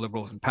the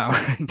Liberals in power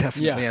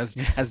indefinitely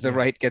as the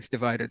right gets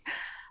divided.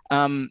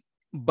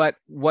 But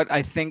what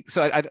I think,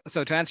 so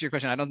to answer your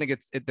question, I don't think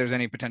there's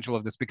any potential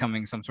of this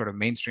becoming some sort of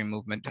mainstream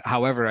movement.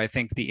 However, I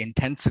think the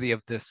intensity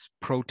of this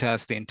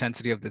protest, the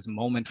intensity of this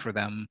moment for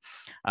them,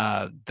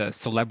 the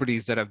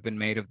celebrities that have been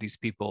made of these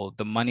people,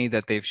 the money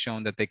that they've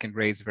shown that they can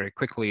raise very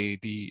quickly,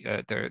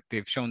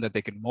 they've shown that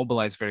they can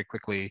mobilize very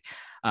quickly.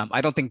 I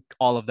don't think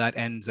all of that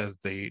ends as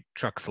the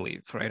trucks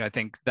leave, right? I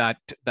think that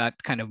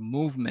kind of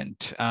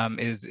movement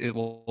it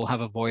will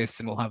have a voice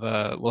and will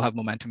have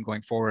momentum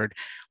going forward.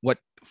 What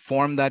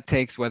form that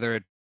takes, whether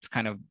it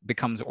kind of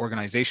becomes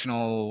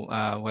organizational,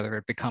 whether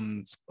it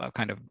becomes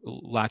kind of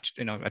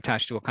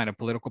attached to a kind of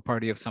political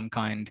party of some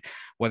kind,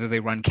 whether they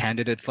run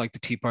candidates like the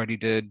Tea Party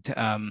did,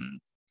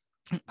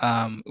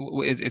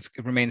 It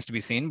remains to be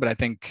seen, but I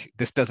think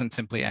this doesn't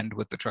simply end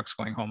with the trucks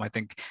going home. I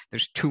think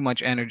there's too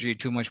much energy,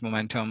 too much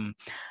momentum,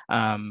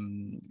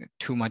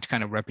 too much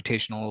kind of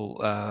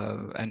reputational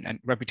and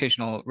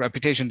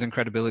reputations and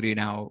credibility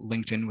now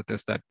linked in with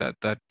this that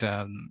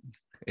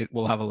it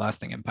will have a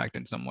lasting impact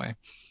in some way.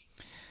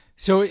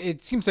 So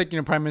it seems like,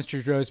 Prime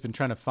Minister Trudeau has been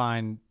trying to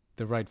find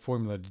the right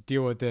formula to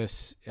deal with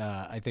this.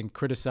 I think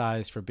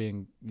criticized for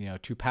being,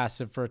 too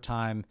passive for a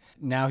time.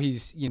 Now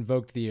he's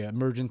invoked the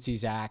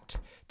Emergencies Act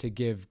to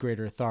give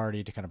greater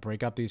authority to kind of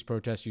break up these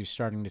protests. You're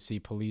starting to see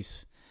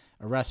police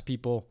arrest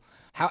people.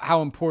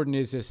 How important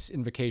is this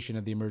invocation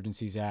of the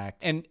Emergencies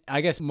Act? And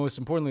I guess most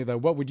importantly, though,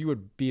 what would you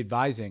be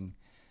advising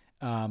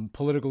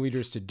political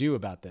leaders to do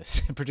about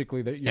this,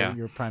 particularly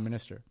your prime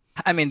minister?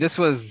 I mean, this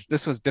was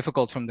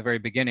difficult from the very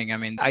beginning. I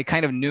mean, I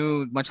kind of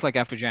knew, much like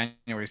after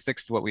January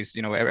 6th, what we,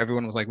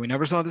 everyone was like, we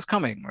never saw this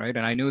coming, right?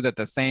 And I knew that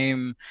the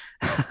same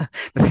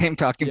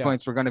talking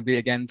points were going to be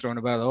again thrown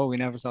about. Oh, we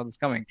never saw this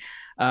coming.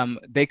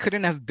 They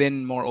couldn't have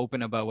been more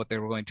open about what they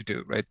were going to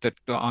do, right? That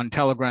on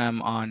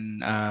Telegram,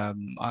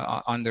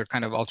 on their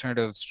kind of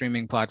alternative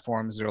streaming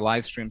platforms, their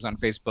live streams on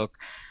Facebook,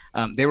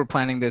 they were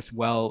planning this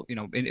well,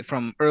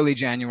 from early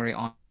January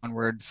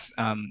onwards.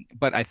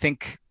 But I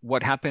think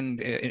what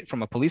happened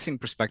from a policing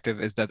perspective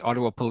is that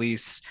Ottawa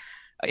police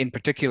in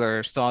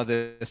particular saw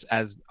this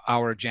as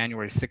our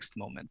January 6th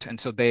moment. And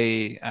so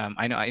they,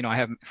 I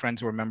have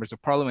friends who are members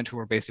of parliament who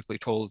were basically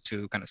told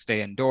to kind of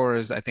stay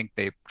indoors. I think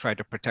they tried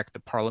to protect the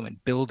parliament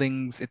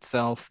buildings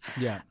itself.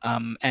 Yeah.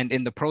 And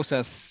in the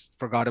process,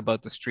 forgot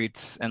about the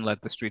streets and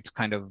let the streets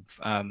kind of,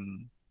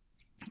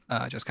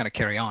 just kind of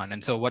carry on.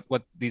 And so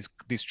what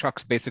these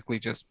trucks basically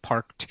just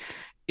parked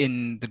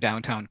in the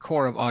downtown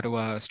core of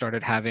Ottawa,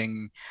 started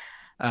having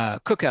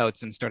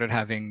cookouts and started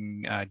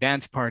having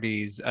dance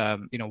parties.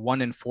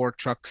 1 in 4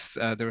 trucks,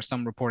 there was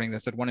some reporting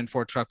that said 1 in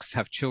 4 trucks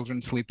have children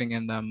sleeping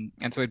in them.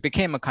 And so it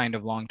became a kind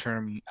of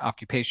long-term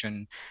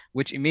occupation,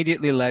 which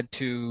immediately led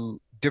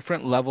to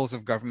different levels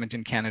of government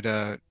in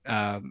Canada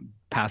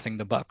passing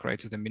the buck, right?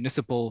 So the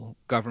municipal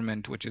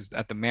government, which is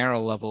at the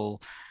mayoral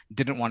level,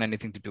 didn't want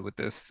anything to do with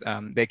this.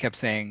 They kept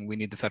saying, we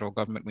need the federal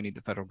government, we need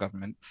the federal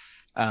government.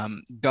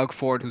 Doug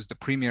Ford, who's the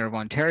premier of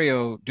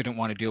Ontario, didn't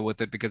want to deal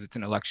with it because it's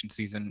an election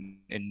season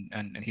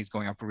and he's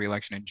going up for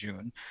re-election in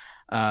June.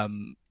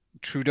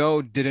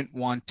 Trudeau didn't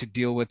want to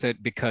deal with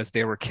it because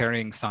they were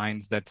carrying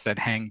signs that said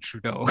 "Hang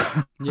Trudeau."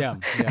 Yeah.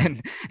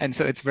 And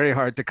so it's very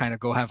hard to kind of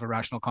go have a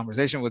rational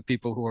conversation with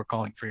people who are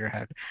calling for your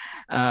head.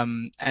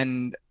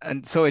 And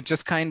so it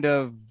just kind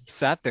of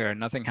sat there.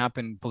 Nothing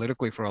happened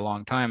politically for a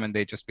long time, and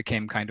they just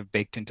became kind of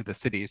baked into the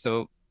city.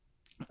 So,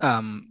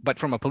 but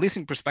from a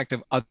policing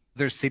perspective,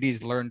 other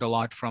cities learned a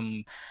lot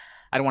from,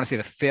 I don't want to say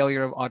the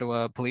failure of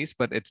Ottawa police,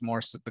 but it's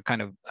more the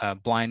kind of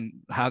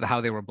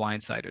how they were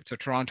blindsided. So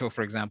Toronto,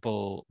 for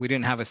example, we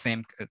didn't have a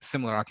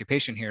similar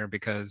occupation here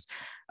because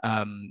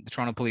the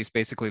Toronto police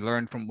basically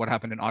learned from what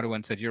happened in Ottawa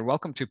and said, you're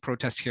welcome to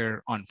protest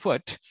here on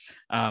foot,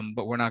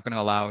 but we're not going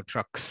to allow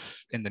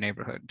trucks in the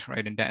neighborhood,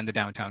 right, in the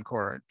downtown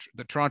core.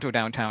 The Toronto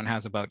downtown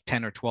has about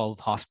 10 or 12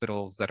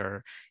 hospitals that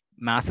are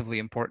massively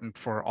important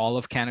for all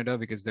of Canada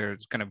because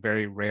there's kind of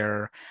very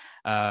rare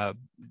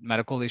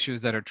medical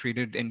issues that are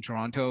treated in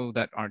Toronto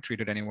that aren't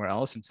treated anywhere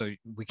else. And so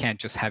we can't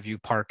just have you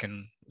park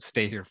and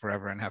stay here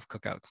forever and have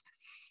cookouts.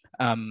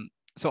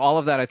 So all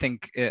of that, I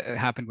think,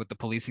 happened with the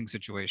policing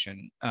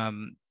situation.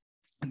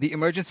 The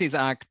Emergencies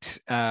Act,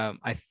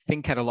 I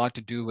think, had a lot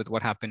to do with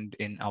what happened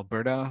in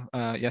Alberta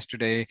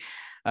yesterday.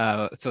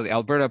 So the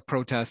Alberta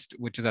protest,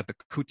 which is at the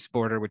Coutts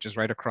border, which is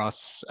right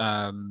across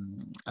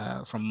from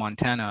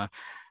Montana,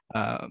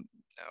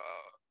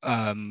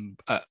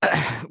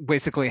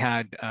 basically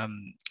had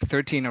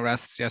 13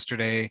 arrests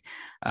yesterday.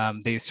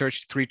 They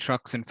searched 3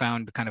 trucks and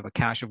found kind of a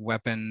cache of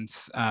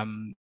weapons.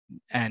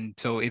 And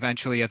so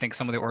eventually, I think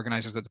some of the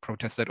organizers of the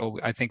protest said, "Oh,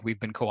 I think we've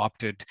been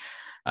co-opted.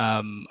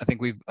 I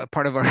think we've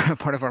part of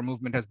our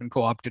movement has been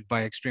co-opted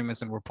by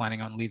extremists, and we're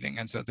planning on leaving."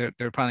 And so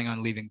they're planning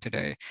on leaving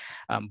today.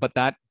 But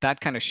that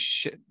kind of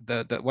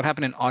what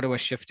happened in Ottawa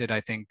shifted,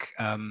 I think,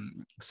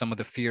 some of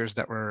the fears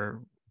that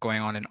were going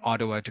on in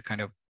Ottawa to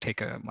kind of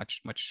take a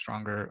much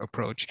stronger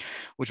approach,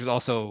 which was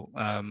also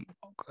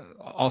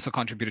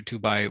contributed to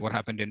by what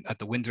happened at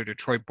the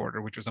Windsor-Detroit border,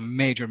 which was a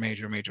major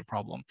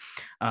problem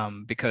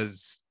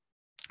because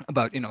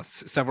about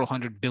several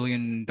 $100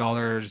 billion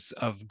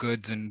of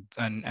goods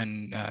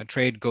and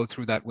trade go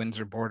through that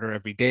Windsor border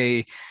every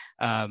day,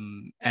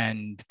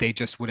 and they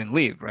just wouldn't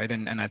leave, right?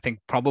 And I think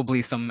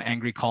probably some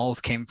angry calls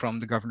came from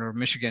the governor of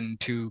Michigan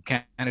to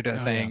Canada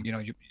saying, you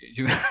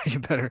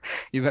better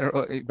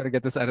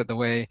get this out of the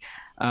way.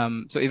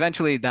 So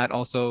eventually that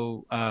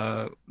also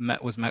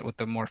was met with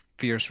a more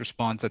fierce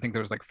response. I think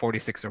there was like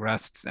 46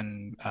 arrests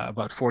and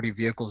about 40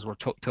 vehicles were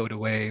towed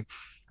away.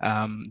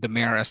 The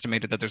mayor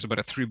estimated that there's about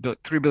a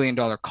 $3 billion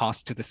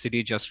cost to the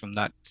city just from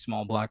that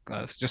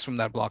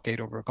blockade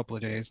over a couple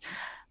of days.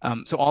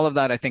 So all of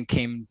that, I think,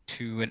 came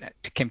to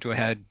a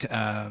head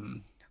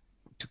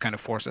to kind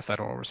of force a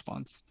federal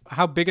response.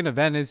 How big an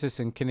event is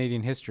this in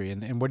Canadian history,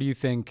 and what do you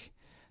think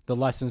the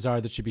lessons are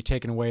that should be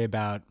taken away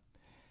about,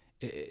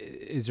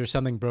 is there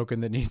something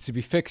broken that needs to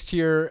be fixed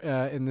here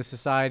in the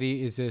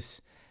society? Is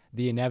this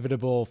the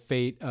inevitable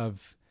fate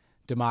of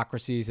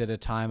democracies at a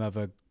time of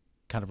a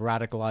kind of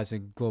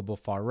radicalizing global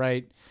far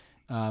right?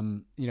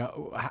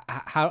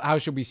 How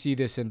should we see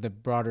this in the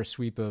broader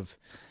sweep of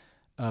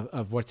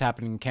what's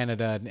happening in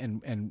Canada,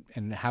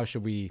 and how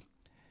should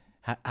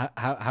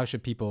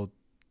people,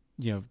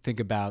 think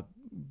about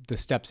the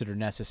steps that are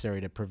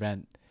necessary to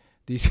prevent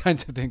these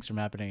kinds of things from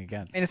happening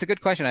again? And it's a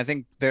good question. I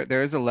think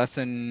there is a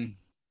lesson.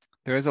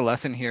 There is a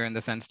lesson here in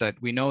the sense that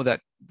we know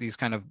that these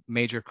kind of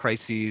major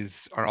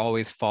crises are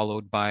always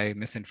followed by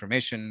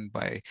misinformation,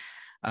 by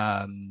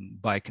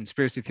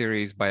conspiracy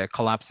theories, by a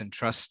collapse in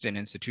trust in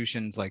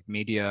institutions like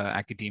media,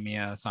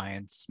 academia,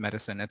 science,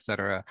 medicine, et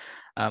cetera.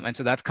 And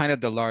so that's kind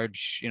of the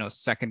large,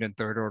 second and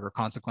third order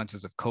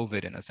consequences of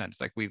COVID, in a sense.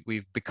 Like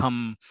we've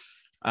become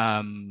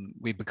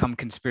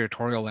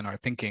conspiratorial in our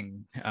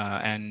thinking,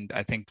 and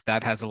I think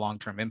that has a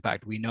long-term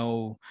impact. We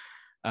know.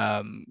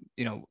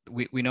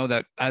 We know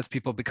that as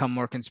people become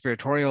more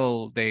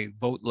conspiratorial, they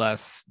vote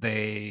less,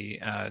 they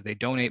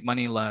donate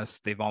money less,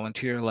 they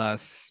volunteer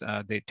less,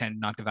 they tend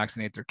not to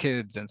vaccinate their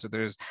kids, and so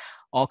there's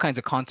all kinds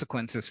of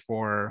consequences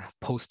for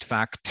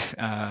post-fact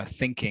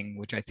thinking,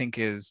 which I think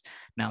is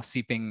now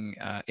seeping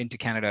into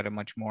Canada at a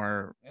much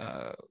more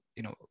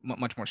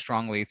much more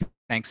strongly,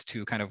 thanks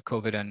to kind of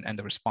COVID and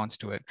the response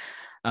to it.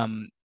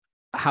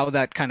 How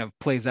that kind of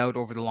plays out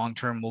over the long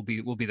term will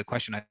be the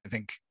question, I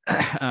think.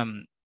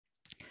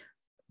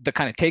 The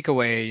kind of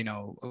takeaway,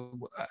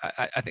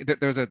 I think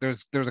that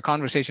there's a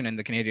conversation in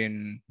the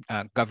Canadian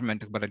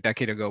government about a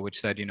decade ago,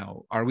 which said,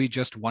 are we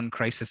just one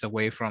crisis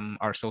away from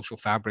our social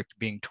fabric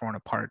being torn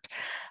apart?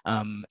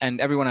 And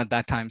everyone at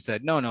that time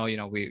said, no,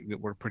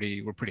 we're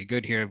pretty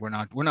good here. We're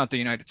not the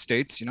United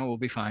States. We'll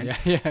be fine.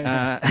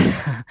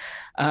 Yeah.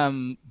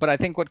 But I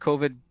think what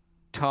COVID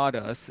taught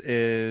us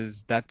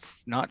is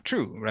that's not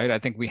true, right? I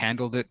think we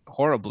handled it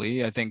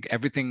horribly. I think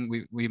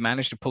everything we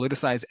managed to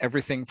politicize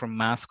everything from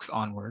masks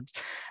onwards.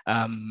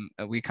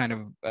 We kind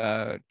of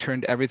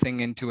turned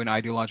everything into an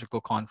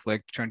ideological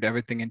conflict, turned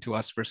everything into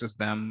us versus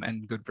them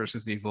and good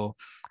versus evil,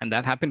 and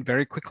that happened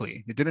very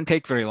quickly. It didn't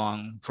take very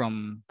long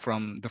from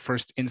the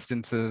first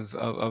instances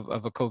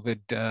of a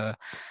COVID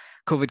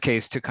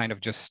case to kind of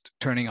just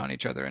turning on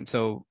each other. And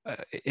so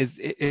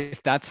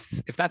if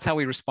that's how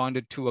we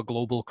responded to a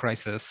global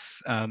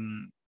crisis,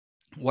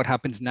 what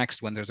happens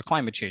next when there's a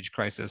climate change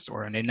crisis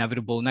or an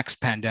inevitable next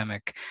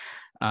pandemic,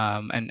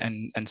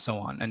 and so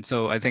on? And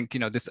so I think,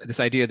 this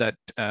idea that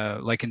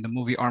like in the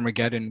movie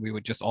Armageddon, we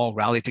would just all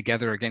rally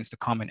together against a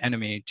common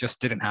enemy just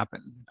didn't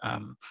happen.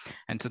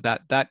 And so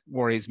that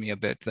worries me a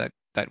bit, that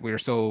we're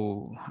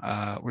so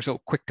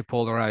quick to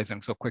polarize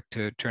and so quick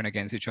to turn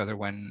against each other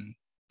when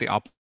the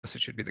opposite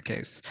should be the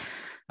case.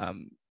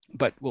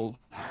 But we'll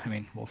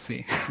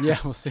see. Yeah,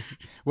 we'll see.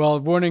 Well,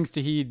 warnings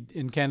to heed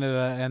in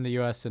Canada and the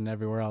US and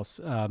everywhere else.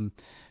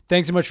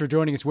 Thanks so much for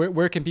joining us.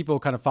 Where can people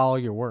kind of follow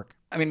your work?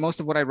 I mean, most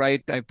of what I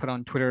write, I put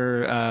on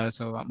Twitter.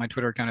 So my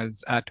Twitter account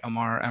is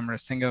 @Amarnath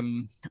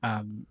Amarasingam.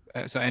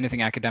 So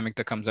anything academic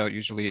that comes out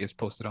usually is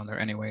posted on there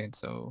anyway. And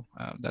so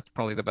that's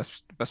probably the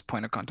best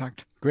point of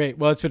contact. Great.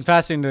 Well, it's been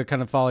fascinating to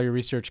kind of follow your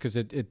research, because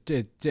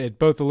it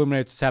both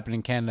illuminates what's happening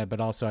in Canada,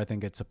 but also I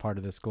think it's a part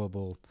of this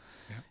global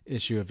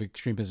issue of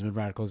extremism and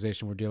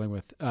radicalization we're dealing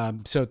with.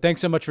 So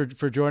thanks so much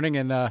for joining,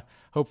 and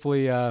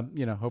hopefully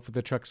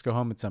the trucks go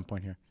home at some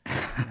point here.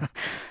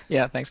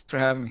 Yeah, thanks for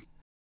having me.